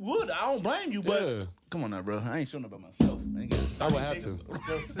 You would. I don't blame you, but Yeah. come on now, bro. I ain't showing about myself. I would have to.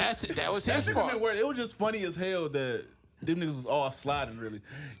 that was his fault. It was just funny as hell that them niggas was all sliding, really.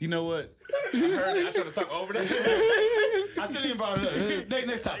 You know what? I heard it. I tried to talk over that. I shouldn't even brought it up.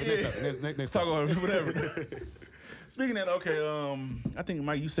 Next topic. Next Talk over whatever. Speaking of that, okay, I think,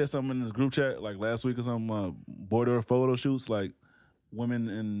 Mike, you said something in this group chat, like last week or something, border photo shoots, like women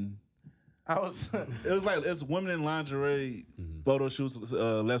in... It was like it's women in lingerie photo shoots,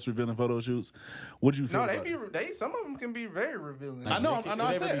 less revealing photo shoots. What do you feel? No, they some of them can be very revealing. I know.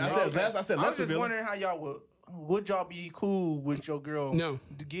 I said less I was just revealing. wondering how y'all would y'all be cool with your girl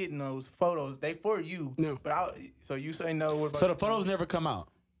getting those photos? They for you. No. But so you say no. What about So the photos never come out.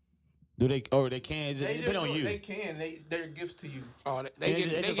 Do they? Or they can? It depends on you. They can. They're gifts to you. Oh, It's they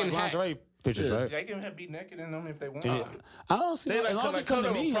just can like hack. lingerie pictures, right? They can be naked in them if they want. I don't see. They As long as it come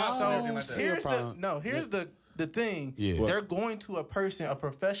to me, I don't So see a problem. here's the thing. Yeah. They're going to a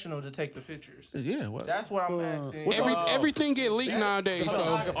professional to take the pictures. Yeah, what? That's what I'm asking. Everything get leaked nowadays.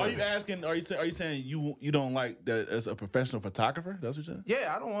 So Are you asking? Are you saying you don't like that as a professional photographer? That's what you're saying.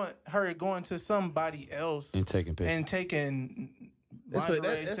 Yeah, I don't want her going to somebody else And taking pictures. and taking But lingerie,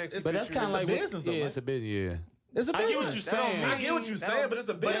 that's- sexy But that's pictures. kind of like business, though, yeah, Mike. it's a bit yeah. It's a I get what business. you're That don't saying. mean- I get what you're saying, but it's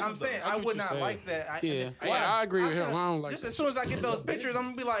a business. But I'm saying I I get would what not you're like that. Yeah. yeah, I agree with him. I don't like Just that. as soon as I get those pictures, I'm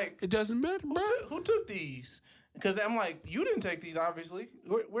gonna be like, It doesn't matter, bro. who took these? Because I'm like, you didn't take these, obviously.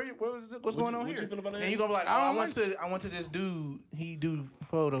 Where was it? What's going on here? you feel about that? And you gonna be like, I oh, don't I went to this dude. He do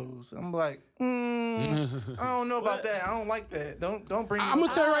photos. I'm like, I don't know about that. I don't like that. Don't bring. I'm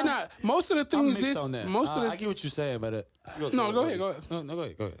gonna tell you right now. Most of the I'm things mixed on that. I get what you're saying, but No, go ahead. No, go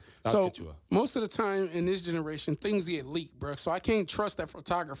ahead. I'll So get you up. most of the time in this generation, things get leaked, bro. So I can't trust that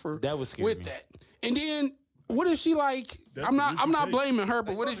photographer. That would scare with me. that. And then what if she like? I'm not blaming her,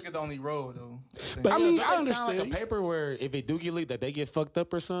 but What what if if? get the only road though? But I mean, don't I they sound like understand. a paper where if it do get leaked, that they get fucked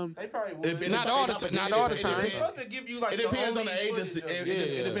up or something. They probably would. Not all the time. Not all the time. They're supposed to give you like. It depends on only the agency. footage of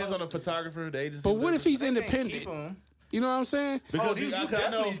It depends on the photographer, the agency. But what if he's They can't independent? keep 'em. You know what I'm saying? Oh, Because you I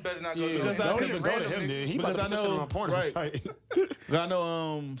definitely know. better not go. Yeah, to because him. I don't don't even go to him. Then he about to put Because I this shit know- on a porn right. site. I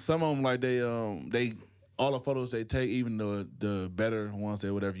know some of them like they all the photos they take, even the better ones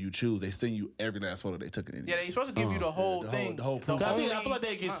that whatever you choose, they send you every last photo they took it in. Yeah, they're supposed to give you the whole the thing. whole The proof. I only- feel like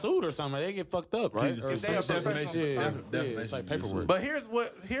they get sued or something. They get fucked up, right? If Or they some are shit. professional Yeah, photographers, it's like paperwork. But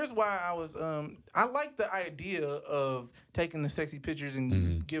here's why I was I like the idea of taking the sexy pictures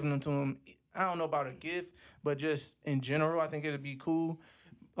and giving them to them. I don't know about a gift, but just in general, I think it'd be cool.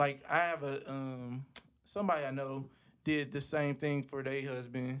 Like I have a somebody I know did the same thing for their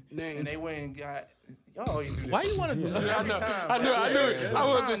husband, Name. and they went and got. Y'all always do that. Why you want to do that? Every time, I knew it. Every I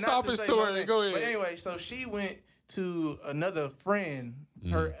wanted time, to not stop his say story. no name. Go ahead. But anyway, so she went to another friend,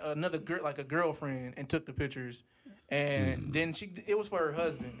 another girl, like a girlfriend, and took the pictures, and then it was for her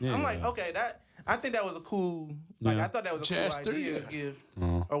husband. I'm like, okay, I think that was a cool. Like I thought that was a Chester, cool idea yeah. to give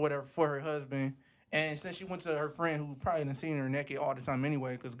or whatever for her husband. And since she went to her friend who probably didn't seen her naked all the time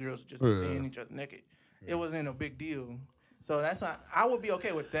anyway, because girls just be seeing each other naked, it wasn't a big deal. So that's not. I would be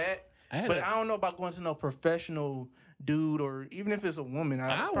okay with that. But I don't know about going to no professional dude or even if it's a woman.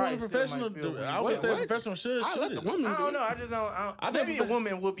 I probably want a still professional. might feel weird. I would say a What? professional should. I let the woman I do don't know. it. I just don't. I Maybe think- a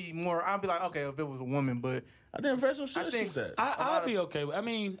woman would be more. I'd be like, okay, if it was a woman, but I think a professional should I think shoot that. I'll be okay. I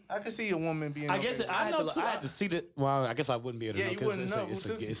mean, I could see a woman being. I guess okay. I had to see that. Well, I guess I wouldn't be able to Yeah, know you because wouldn't know who it's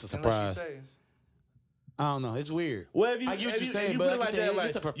took a it it's a unless she surprise. says. I don't know. It's weird. Well, if you, I get what if you're you, saying, if you but put it like I said, that, if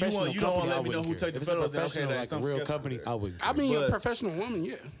it's a like, professional you don't company, I let me know wouldn't who care. took the If it's a photos. professional, Okay, like a real company, I wouldn't. I mean, But- a professional woman,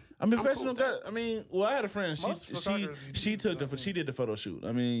 yeah. I mean, I'm professional cool with guy. I mean, well, I had a friend. Most She photographers she did the photo shoot.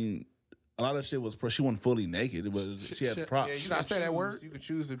 I mean, a lot of shit was she wasn't fully naked. It was she had Shit. props. Yeah, you Should I could say that choose- word? You could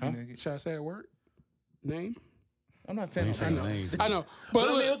choose to be naked. Should I say that word? Name? I'm not I saying ain't saying that. names. I know, But but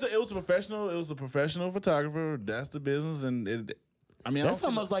I mean, look, it was a professional. It was a professional photographer. That's the business, and it. I mean, That's I don't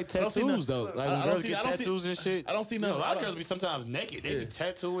almost see, like I don't see tattoos, nothing- though. Like I when don't girls see- get I don't see- tattoos and shit. I don't see You know, nothing- a lot I of don't- girls be sometimes naked. They be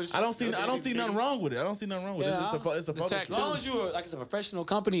tattooed and shit. I don't see nothing wrong with it. I don't see nothing wrong with Yeah, it. It's a the photo tattoo- As long as you were like it's a professional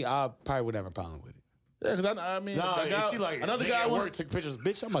company, I probably would have a problem with it. Yeah, because I mean, Nah, the guy, she like another nigga guy at went- work took pictures.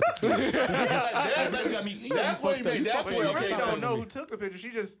 Bitch, I'm about to kill you. Bitch, you got me. That's where you made- that's Well, where you Okay, really sorry. don't know who took the picture. She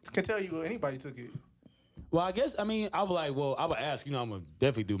just can tell you anybody took it. Well, I guess I mean I would like. Well, I would ask. You know, I'm gonna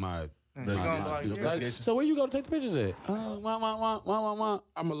definitely do my. She's gonna be like, do- yeah. like, so where you go to take the pictures at? I'm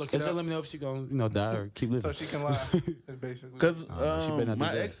gonna look it Instead, up. let me know if she gonna die or keep living. So she can lie. Basically. Because she better not do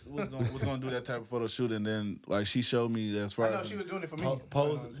my that. ex was gonna do that type of photo shoot, and then like she showed me as far I know as she was doing it for me.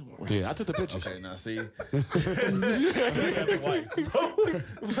 pose. Yeah, I took the pictures. Okay, now see,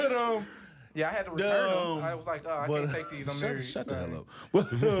 but Yeah, I had to return Dumb. them. I was like, oh, I but can't take these. I'm married. shut the Sorry.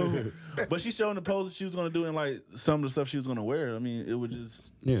 hell up. But she showing the poses she was gonna do and like some of the stuff she was gonna wear. I mean, it was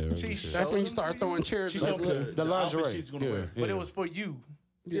just Yeah, right. She That's when you showed start them to throwing chairs. She at showed the- me the outfit lingerie. she's gonna Yeah, wear. But yeah. it was for you.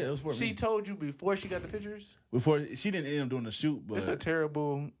 Yeah, it was for She me. told you before she got the pictures. Before she didn't end up doing the shoot, but It's a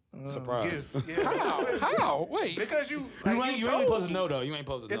terrible Surprise. gift. Yeah. How? Wait, Because you You ain't told. supposed to know though. You ain't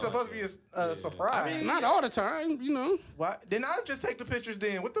supposed to know. It's supposed to be a surprise. not all the time, you know. Why? Then I'll just take the pictures.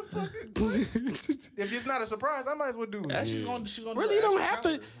 Then what the fuck? If it's not a surprise, I might as well do it. she's gonna Really, do it don't extra have to.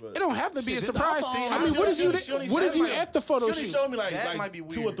 covers, but- It don't have to be a Shit, this surprise. iPhone- I mean, what if you? She only What if showed you me- at the photo She only shoot? showed me like That might be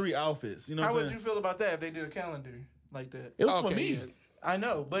 2 or weird. 3 outfits. You know How what would I'm you saying? feel about that if they did a calendar like that? It was for Okay, me. yeah. I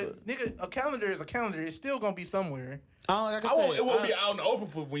know, but nigga, a calendar is a calendar. It's still gonna be somewhere. Like I I won't, said, it won't be out in the open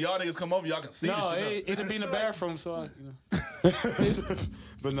for when y'all niggas come over. Y'all can see No, the shit. it'll be in the bathroom, so I,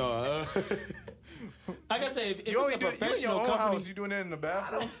 but no. Like I said, if You it's only a do you in your professional own company, house. You doing that in the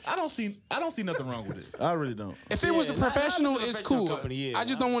bathroom? I don't see nothing wrong with it. I really don't. If it was a Yeah, not professional, if it's a it's professional cool. company, yeah. I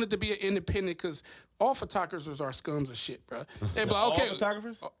just don't want it to be an independent because all photographers are scums of shit, bro. They be like, All okay,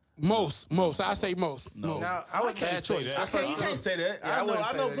 photographers? most. I say most. Most. Now I would Bad say choice. You can't say that. Yeah, I wouldn't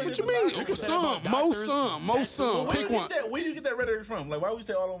say that. plenty What you of mean? photographers. Some, most some. Pick one. Where do you get that rhetoric from? Like, why would you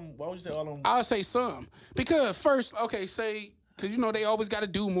say all them? Why would you say all them? I'll say some because first, okay, say because you know they always got to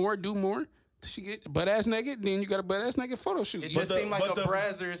do more. She get butt ass naked, then you got a butt ass naked photo shoot. It just the- seemed like but a the-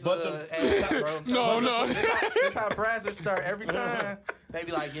 Brazzers but the- ad, bro. No. That's how Brazzers start every time. They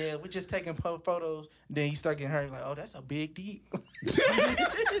be like, yeah, we're just taking photos. Then you start getting hurt. Like, oh, that's a big deep.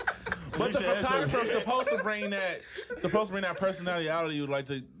 But the photographer's supposed to bring that personality out of you, like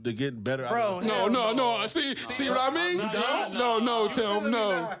to get better. Bro, out of hell No. See what I mean? No, Tim,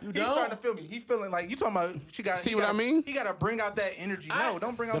 no. He's starting to feel me. He feeling like you talking about. She got. See what I mean? He got to bring out that energy. No,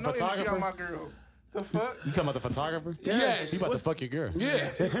 don't bring out The no energy photographer? on my girl. The fuck? you talking about the photographer? Yes. He about to fuck your girl. Yeah.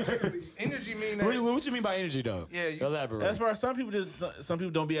 Energy mean that. What you mean by energy though? Yeah, you- Elaborate. That's why some people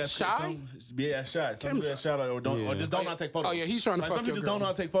don't be as Shy? Some be as shy. Some people be as shy or just don't know how to take photos. Oh, yeah, he's trying to like, fuck some your people just girl. don't know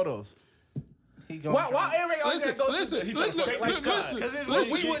how to take photos. He going Why Eric always Listen, gotta go listen, he trying to fuck like shy. listen. Because it's what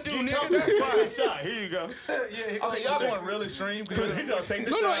we would do, nigga. That's why. Here you go. Yeah, Okay, y'all going real extreme because he just take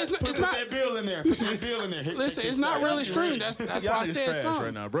the No, shot. it's Put not. that bill in there. Put that bill in there. Listen, it's not real extreme. That's why Y'all I is said trash some.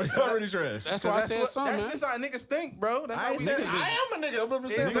 right now, bro. Y'all really trash. That's why I said some, That's man. just how niggas think, bro. That's how we think. I am a nigga. I'm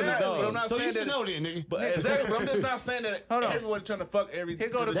just saying Niggas that, is but I'm not So you saying should that. know then, nigga. But exactly, but I'm just not saying that Hold on. everyone trying to fuck every. Here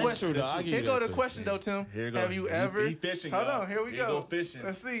go the That's question. true, though. I give you Here go that, the too. question, though, Tim. Here you go. Have you ever? He fishing, Hold y'all. on. Here we Here go. go fishing.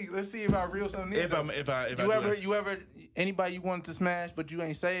 Let's see if I real something. If I You ever anybody you wanted to smash but you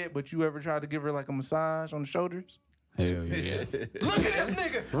ain't say it, but you ever tried to give her like a massage on the shoulders? Hell yeah. Look at this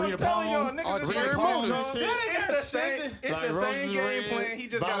nigga. I'm a telling y'all, poem. niggas is Ulterior like, motives. dog. It's the same. It's Like the roses same game red, plan. He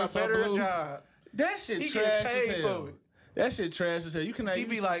just got violets a are better blue. job. That shit He trash get as paid hell. for it. That shit trash as hell. You cannot. He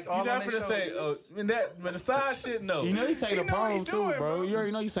be like, all you not on finna their say, shoulders. but the side shit, no. You know he's saying He a know what he poem too, doing, bro. bro. You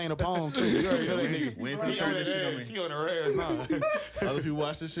already know he's saying a poem too. You already know that nigga. We ain't finna turn this shit on me. He on the rails now. Other people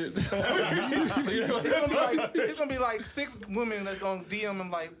watch this shit. It's gonna be like 6 women that's gonna DM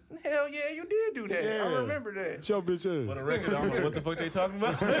him like, hell yeah, you did do that. I remember that. Your bitch For ass. the record, I don't know what the fuck they talking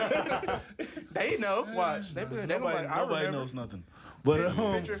about. They know. Watch. They gonna be like, I Nobody remember. knows nothing. But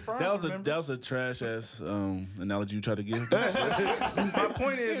Picture Franz that was remembers. a trash ass analogy you tried to give. My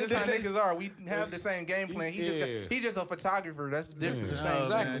point is, this how niggas are. We have the same game plan. He just a photographer. That's different. The same.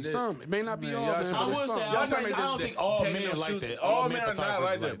 Exactly. man, Some. It may not be all, man. I but would it's say some. I don't think all men like that. All men are not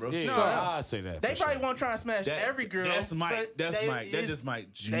like that, bro. Yeah, No. so I say that. They probably won't try and smash every girl. That's Mike. but That's they Mike. That is- just Mike.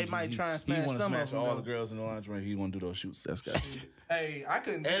 They might try and He smash want to some smash of them. all though. the girls in the lingerie. He want to do those shoots. That's got. Hey, I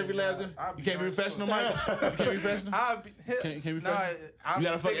couldn't. Every last one. You can't be professional, Mike. You can't be professional. I'll be. Can't be Nah, professional. I'll You be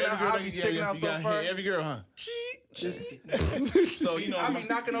gotta fuck sticking every out. girl. I'll be sticking out You so gotta far. hit every girl, huh? So you know, I'll be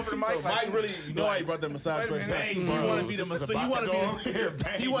knocking over the mic. So like, Mike really, you know, why he brought that massage Wait a person. minute. He Bro, want to be the this is massage. He about want to to go on be. here,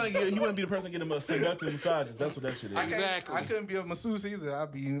 bang. He want to be the person getting him seductive massages. That's what that shit is. I can't- Exactly. I couldn't be a masseuse either.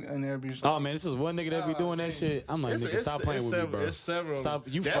 I'd be in there. Be Oh man, this is one nigga that be doing that man. shit. I'm like, nigga, stop playing with me, bro. It's several. Stop.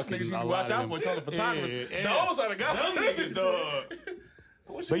 You That's fucking niggas you a can lot watch of out them. for. Telling the photographers. Yeah. Those are the guys. Them niggas, dog.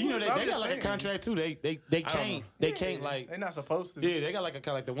 But you know I'm they got just like a saying. contract too. They can't like. They're not supposed to. Yeah, they got like a kind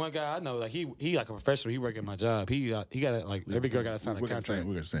of like the one guy I know, like he like a professional. He work at my job. He got like every girl got to sign a contract.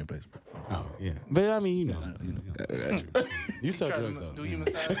 We're at the same place, bro. Oh yeah, but I mean you know, you sell Try to drugs though. Do you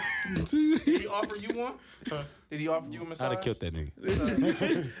massage? Did he offer you one? Did he offer you a massage? I'd have killed that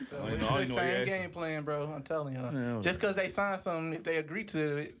nigga. So all it's you the know same is- game plan, bro. I'm telling you. Yeah. Just because they sign something, if they agree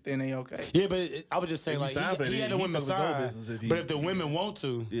to it, then they okay. Yeah, but I was just saying If like he signed for it, he had the he women fuck with his own sign, business if he- but if the women want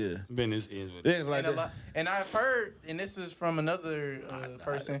to, Yeah. then it's with it. Yeah, like And, and I've heard, and this is from another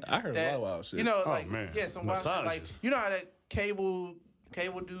person. I heard a that, lot of wild shit. You know, Oh, like man. yeah, some wild, like Massages. you know how that cable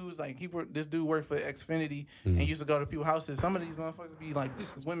dudes like this dude worked for Xfinity and used to go to people's houses. Some of these motherfuckers be like,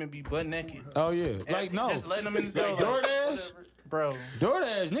 this is women be butt naked. Oh yeah, And like no, just letting them in the like door. DoorDash, Bro.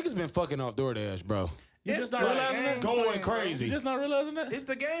 DoorDash, niggas been fucking off DoorDash, bro. You It's just not the realizing game that? Going plan, bro. crazy. You just not realizing that? It's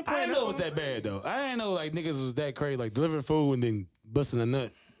the game I plan. didn't know it was that bad though. I didn't know like niggas was that crazy, like delivering food and then busting a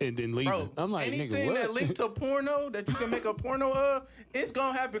nut and then leaving. Bro, I'm like, anything nigga, what? that linked to porno that you can make a porno of, it's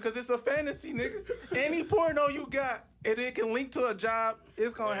gonna happen because it's a fantasy, nigga. Any porno you got and it can link to a job,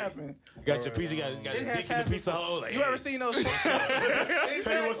 it's gonna happen. Got your piece, you got It your has dick in the happened. piece of hole. Like, You ever seen those?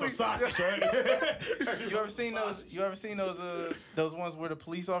 Tell you want some sausage, right? You ever seen those? You ever seen those ones where the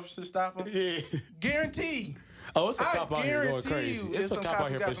police officers stop them? Yeah. Guarantee. Oh, it's a I cop out here going guarantee crazy. you It's it's a some cop cops out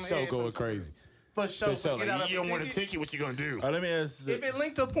here who for got some sure head going for crazy. For sure. For sure. Get Like, out you of don't want a ticket. ticket, what you gonna do? Let me ask. If it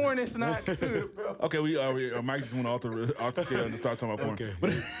linked to porn, it's not good, bro. Okay, Mike just want to alter scale and start talking about porn. Okay. But,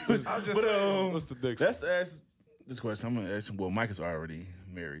 I'm just but saying. What's the next let's ask this question. I'm gonna ask. Well, Mike is already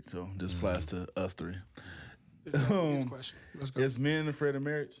married, so this applies to us three. Next question. Let's go. Is men afraid of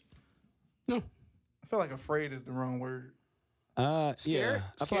marriage? No. I feel like afraid is the wrong word. Yeah. Scared?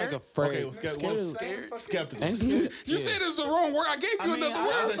 I feel like Scared? afraid. Okay, well, scared. Skeptical. Ain't scared. You said it's the wrong word. I gave you another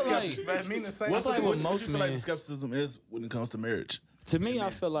I word. feel like, But I mean the same. What's like thing. with What most do you feel like men? skepticism is when it comes to marriage? To me, I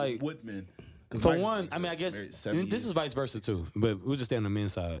feel like With men. 'Cause for Mike- one, I mean, I guess married 7 and this years. is vice versa too. But we'll just stay on the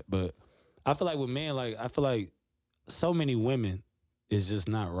men's side. But I feel like with men, like I feel like so many women is just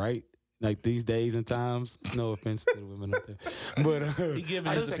not right. Like these days and times. No offense to the women out there, but He giving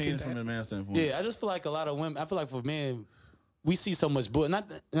I his second opinion that. from a man's standpoint. yeah, I just feel like a lot of women. I feel like for men, we see so much bull. Not,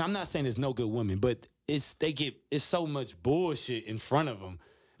 and I'm not saying there's no good women, but it's so much bullshit in front of them.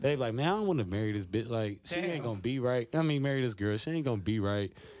 They like, man, I don't want to marry this bitch. Like, she ain't gonna be right. I mean, marry this girl. She ain't gonna be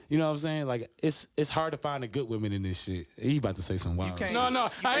right. You know what I'm saying? Like, it's hard to find a good women in this shit. He about to say something wild. can't- No,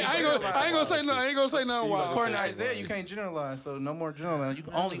 I ain't gonna say no. I ain't gonna say nothing wild. According to Isaiah, you can't generalize, so no more generalizing. You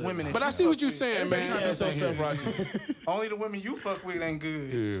can only women. that But you I see what fuck you're with. saying, Everybody trying to man. be so self-righteous. Only the women you fuck with ain't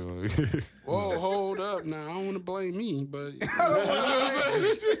good. Yeah. Whoa, hold up now. I don't want to blame me, but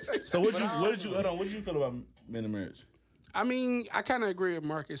So what did you feel about men in marriage? I mean, I kind of agree with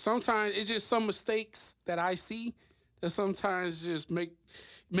Marcus. Sometimes it's just some mistakes that I see that sometimes just make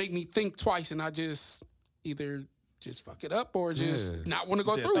me think twice, and I just either just fuck it up or just Yeah. not want to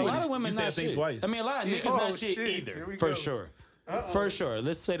go said through think. A with lot it. of women You said not think shit. twice. I mean, a lot of niggas Oh, not shit shit. either. Here we For go. sure. For sure.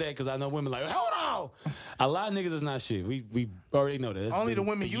 Let's say that because I know women like, hold on. A lot of niggas is not shit. We already know that. That's Only the been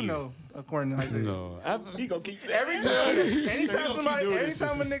women for you years. know, according to Isaiah. No. He gonna keep saying. Every time, doing this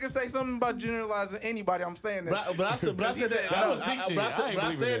anytime a nigga say something about generalizing anybody, I'm saying that. But I said that. That was sick shit. I ain't But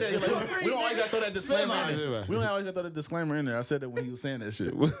I believe said that. that. Like, we don't always gotta throw that disclaimer in Say there. mine. We don't always gotta throw that disclaimer in there. I said that when he was saying that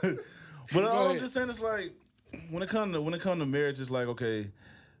shit. But all I'm ahead. just saying is like when it comes to marriage, it's like okay,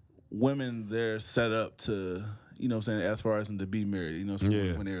 women they're set up to. You know what I'm saying? As far as them to be married, you know what I'm saying?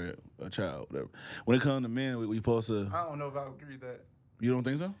 Yeah. When they're a child, whatever. When it comes to men, we supposed to. I don't know if I agree with that. You don't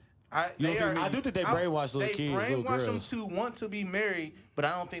think so? I do think they brainwash little kids, little brainwash them girls. to want to be married, but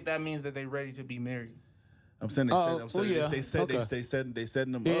I don't think that means that they're ready to be married. I'm saying they Oh, set. I'm well, saying yeah. they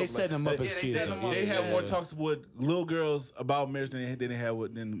setting them up. Yeah, they setting them up They- as they kids. setting them though. up. They Yeah. have more talks with little girls about marriage than they have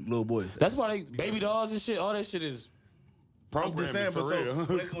with than little boys. That's why they baby dolls and shit. All that shit is I'm just programming saying, for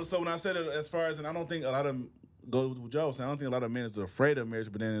but real. so when I said it as far as, and I don't think a lot of go with what y'all was saying. I don't think a lot of men is afraid of marriage,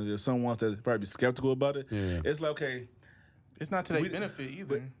 but then there's some ones that probably be skeptical about it. Yeah. It's like, okay, It's not to their benefit either.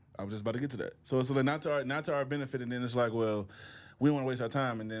 but I was just about to get to that. So it's like not to our benefit, and then it's like, well, we don't want to waste our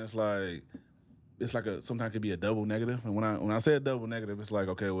time, and then it's like sometimes it could be a double negative. And when I say a double negative, it's like,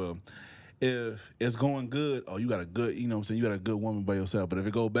 okay, well, if it's going good, you got a good, you know what I'm saying, you got a good woman by yourself. But if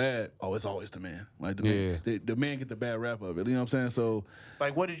it go bad, it's always the man. Like the man get the bad rap of it. You know what I'm saying? So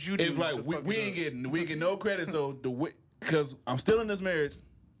like, what did you do? it's like we ain't getting no credit. So because I'm still in this marriage,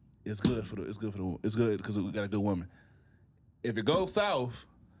 it's good because we got a good woman. If it goes south,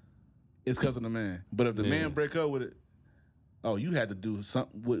 it's because of the man. But if the man break up with it, you had to do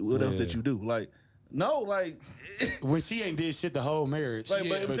something. What else did you do? Like. No, like when she ain't did shit the whole marriage. Like,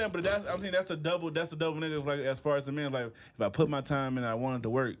 but I'm saying, that's a double negative. Like as far as the man, like if I put my time and I wanted to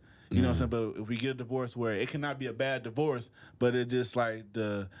work, you know what I'm saying. But if we get a divorce, where it cannot be a bad divorce, but it just like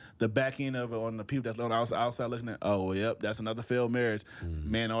the back end of it on the people that's on the outside looking at, that's another failed marriage.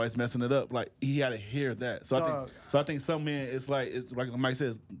 Man always messing it up. Like he had to hear that. So I think some men, it's like Mike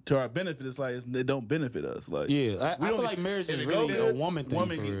says, to our benefit, it's like it don't benefit us. Like I feel like marriage is really a woman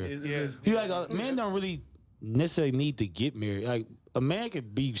thing. You like men don't really necessarily need to get married. Like a man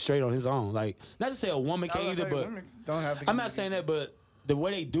could be straight on his own. Like not to say a woman can't either, but don't have to I'm not saying that, but the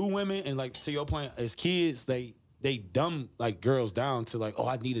way they do women, and like to your point, as kids, they dumb like girls down to like,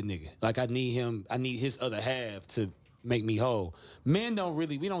 I need a nigga. Like I need him. I need his other half to make me whole. Men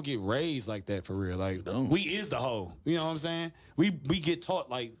we don't get raised like that for real. Like we is the hoe. You know what I'm saying? We get taught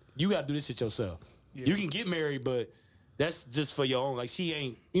like you gotta do this shit yourself. Yeah. You can get married, but that's just for your own. Like she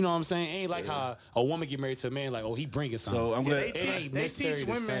ain't, you know what I'm saying? Ain't like how a woman get married to a man. Like he bringing something. So I'm glad they teach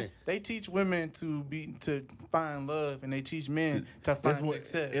women. They teach women to find love, and they teach men to find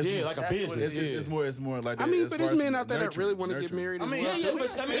success. Yeah, like a business. It's more like. I mean, but there's men out there that really want to get married. It's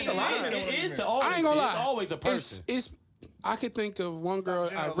a lot of men. It is to always. I ain't gonna lie. It's always a person. I could think of one girl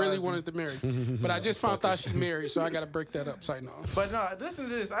I really wanted to marry, but I just found out she's married, so I got to break that up. Sorry, no. But no, listen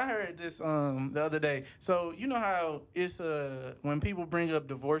to this. I heard this the other day. So you know how it's when people bring up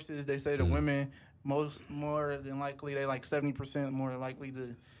divorces, they say the women more than likely they like 70% more likely to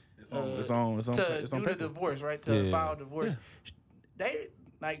do the divorce, right? To file divorce. Yeah. They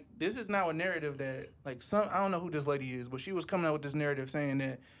like this is now a narrative that like I don't know who this lady is, but she was coming out with this narrative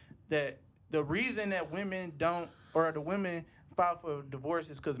saying that the reason that women don't or the women file for divorce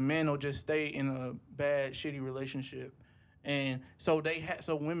is because men will just stay in a bad, shitty relationship. And so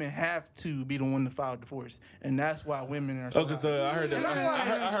so women have to be the one to file divorce, and that's why women are. So I heard that. I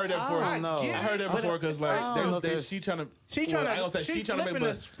heard that before. I heard that before because like she trying to. She trying to make us. She's trying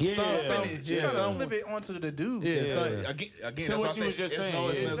to flip it onto the dude. Yeah. So again, that's what she was just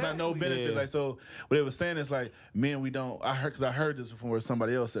saying. It's not no benefit. Like so, what they were saying is like men we don't. I heard this before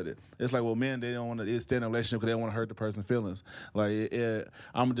somebody else said it. It's like men they don't want to stay in a relationship because they don't want to hurt the person's feelings. Like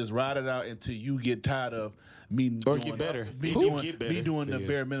I'm gonna just ride it out until you get tired of me or get better. Me doing the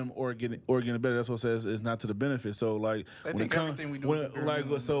bare minimum or getting better. That's what it says is not to the benefit. So like when it comes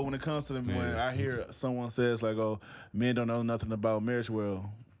when it comes to them, when I hear someone says like, men don't know nothing about marriage.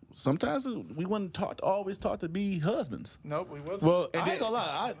 Well, sometimes we weren't always taught to be husbands. Nope, we wasn't. Well, I ain't gonna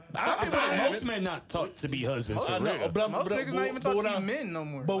lie. Most men not taught to be husbands. Most niggas not even taught to be men no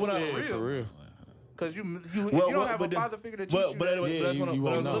more. But what for real. Because you don't have a father figure to teach you. But that's what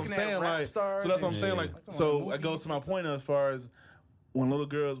I'm saying. Like, so that's what I'm saying. Like, so it goes to my point as far as when little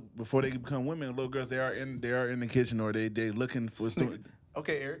girls before they become women, little girls they are in the kitchen or they looking for.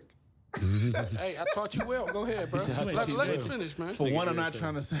 Okay, Eric. Hey, I taught you well. Go ahead, bro. Let me finish, man. For one, I'm not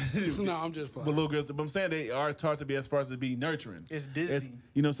trying to say. No, I'm just playing. But little girls, but I'm saying they are taught to be as far as to be nurturing. It's Disney.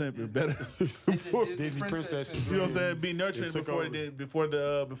 You know what I'm saying? Better. Disney princesses. You know what I'm saying? Be nurturing before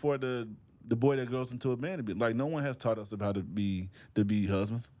the boy that grows into a man. Like no one has taught us about how to be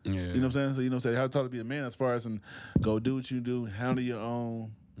husbands. Yeah. You know what I'm saying? So you know what I'm saying? How to taught to be a man as far as go do what you do, handle your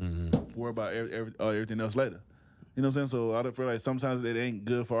own, worry about everything else later. You know what I'm saying? So I feel like sometimes it ain't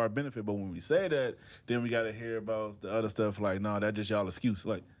good for our benefit, but when we say that, then we got to hear about the other stuff like, no, that's just y'all excuse.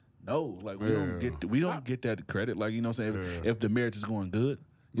 Like, no, like we don't get that credit. Like, you know what I'm saying? If the marriage is going good.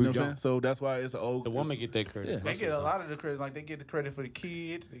 You know what I'm saying? So that's why it's the woman get that credit. Yeah. They get a lot of the credit. Like they get the credit for the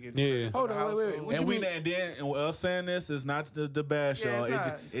kids. They get the Hold on, wait. And us saying this is not the bash, y'all.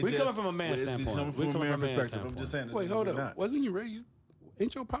 We coming from a man's standpoint. We coming from a man's perspective. I'm just saying this. Wait, hold up. Wasn't you raised?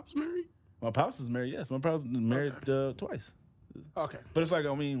 Ain't your pops married? My pops is married. Yes, my pops is married twice. Okay, but it's like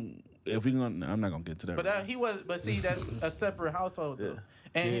if we gonna, I'm not gonna get to that. But he was. But see, that's a separate household though.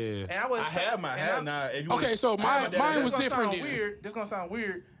 And I had my. Okay, so mine was different. This gonna sound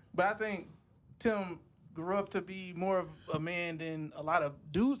weird, but I think Tim grew up to be more of a man than a lot of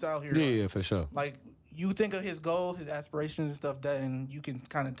dudes out here. Yeah, for sure. Like you think of his goals, his aspirations and stuff, that, and you can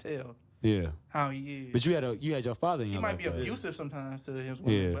kind of tell Yeah. how he is. But you had your father in he your might life. be though. abusive sometimes to his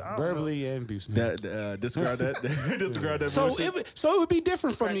women. Yeah, but I don't verbally and abusive. Describe that. Describe that. So bullshit. it would be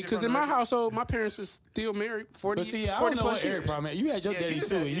different for me Scratch it because from in the my record. household, my parents was still married 40, But see, I 40 don't know plus what Eric years. problem. You had your Yeah, daddy you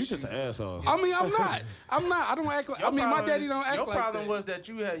too, had and you issues. just an asshole. I mean, I'm not. I don't act like. Your I mean, my problem daddy is- don't act Your like problem that. was that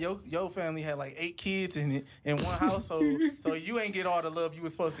you had your family had like 8 kids in it in one household, so you ain't get all the love you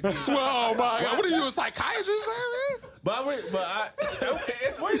was supposed to get. Oh my God! What are you, a psychiatrist, man?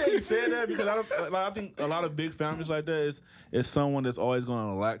 It's funny that you said that because I think a lot of big families like that is someone that's always going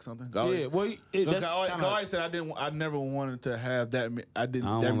to lack something. Yeah, well, that's kind I of. said I never wanted to have that. I didn't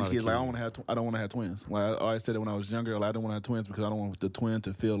I don't that want many a kids. Like kid. I don't want to have twins. Like I always said it when I was younger. Like I don't want to have twins because I don't want the twin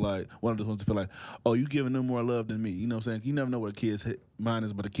to feel like one of the twins to feel like, oh, you giving them more love than me. You know what I'm saying? You never know what a kid's mind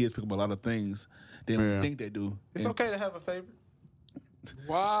is, but the kids pick up a lot of things they don't think they do. It's okay to have a favorite.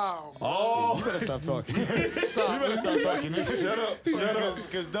 Wow. Oh, You better stop talking. You better stop talking. Shut up.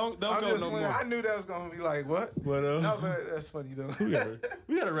 Because don't I'm go just no playing. more. I knew that was gonna be like what? but No, but that's funny though.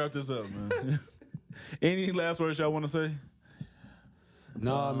 we gotta wrap this up, man. Any last words y'all want to say?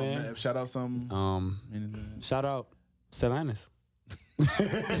 No, man. Shout out something. Anything? Shout out Stellantis.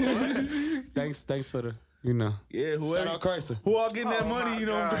 Thanks for the, Yeah, whoever. Shout out Chrysler. Who all getting that Oh, money? my You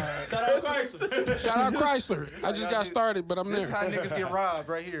know. God. Shout out Chrysler. Shout out Chrysler. I just got started, but I'm This is how there. niggas get robbed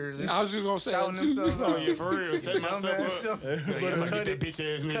right here. I was just gonna say Shouting that too. themselves Oh out. yeah, for real. Set You know, myself man, up. still- Yeah, I'm gonna get that bitch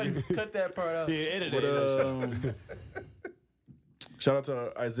ass nigga. cut that part out. Yeah, edit But, it. shout out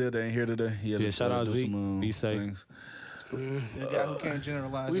to Isaiah that ain't here today. He had Yeah, to, shout out do Zeke. some, Be safe. things. The guy who can't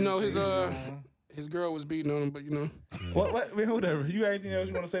generalize. We know his anything. his girl was beating on him, but What? Man, whatever. You got anything else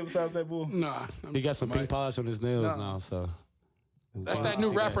you want to say besides that bull? nah. He got some pink polish on his nails No. now, so That's that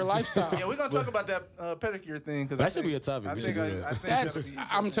new rapper lifestyle. Yeah, we're gonna talk about that pedicure thing because that should be a topic. I We think should do that. I think That's. that'll be-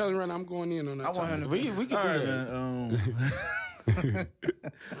 I'm telling you right now, I'm going in on that. I want him topic. to. We can All do right, that. man.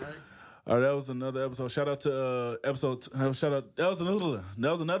 All right, that was another episode. Shout out to episode. Shout out. That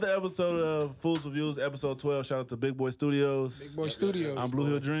was another episode of Fools Reviews, episode 12. Shout out to Big Boy Studios. Big Boy Studios. I'm Blue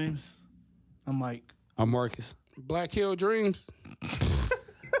Hill Dreams. I'm Mike. I'm Marcus. Black Hill Dreams.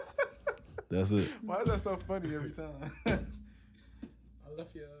 That's it. Why is that so funny every time? I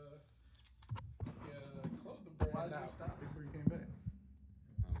left your clothing brand out. stop before you came back?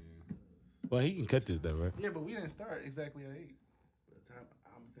 Well, he can cut this though, right? Yeah, but we didn't start exactly at 8.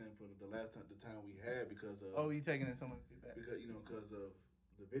 I'm saying for the time we had because of Oh, you taking it so much feedback? because of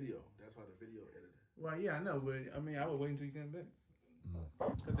the video. That's why the video edited. Well, yeah, I know, but I mean, I would wait until you came back.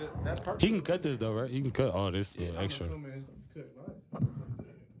 Cause that's perfect. He can cut this though, right? He can cut all this I'm extra. assuming it's gonna be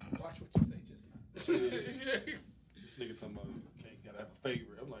cut. Watch what you say just now. This nigga talking about gotta have a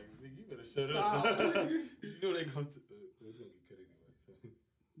favorite. I'm like, nigga, you better shut up. You know they gonna get cut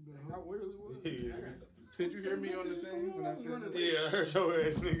anyway. I really was. Did you hear me on the thing when I said that? Yeah, I heard your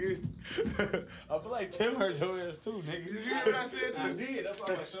ass, nigga. I feel like Tim heard your ass too, nigga. Did you hear what I said to you? did. That's why I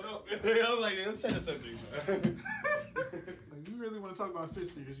was like, shut up. I'm like, let's change the subject, man. Like, you really want to talk about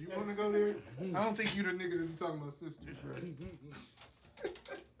sisters? You want to go there? I don't think you the nigga to be talking about sisters, bro.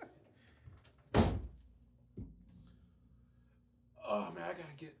 Oh man, I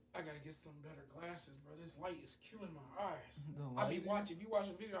gotta get some better glasses, bro. This light is killing my eyes. I be watching. If you watch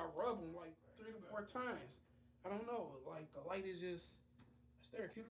a video, I rub them like 3 to 4 times. I don't know. Like the light is just it's therapeutic.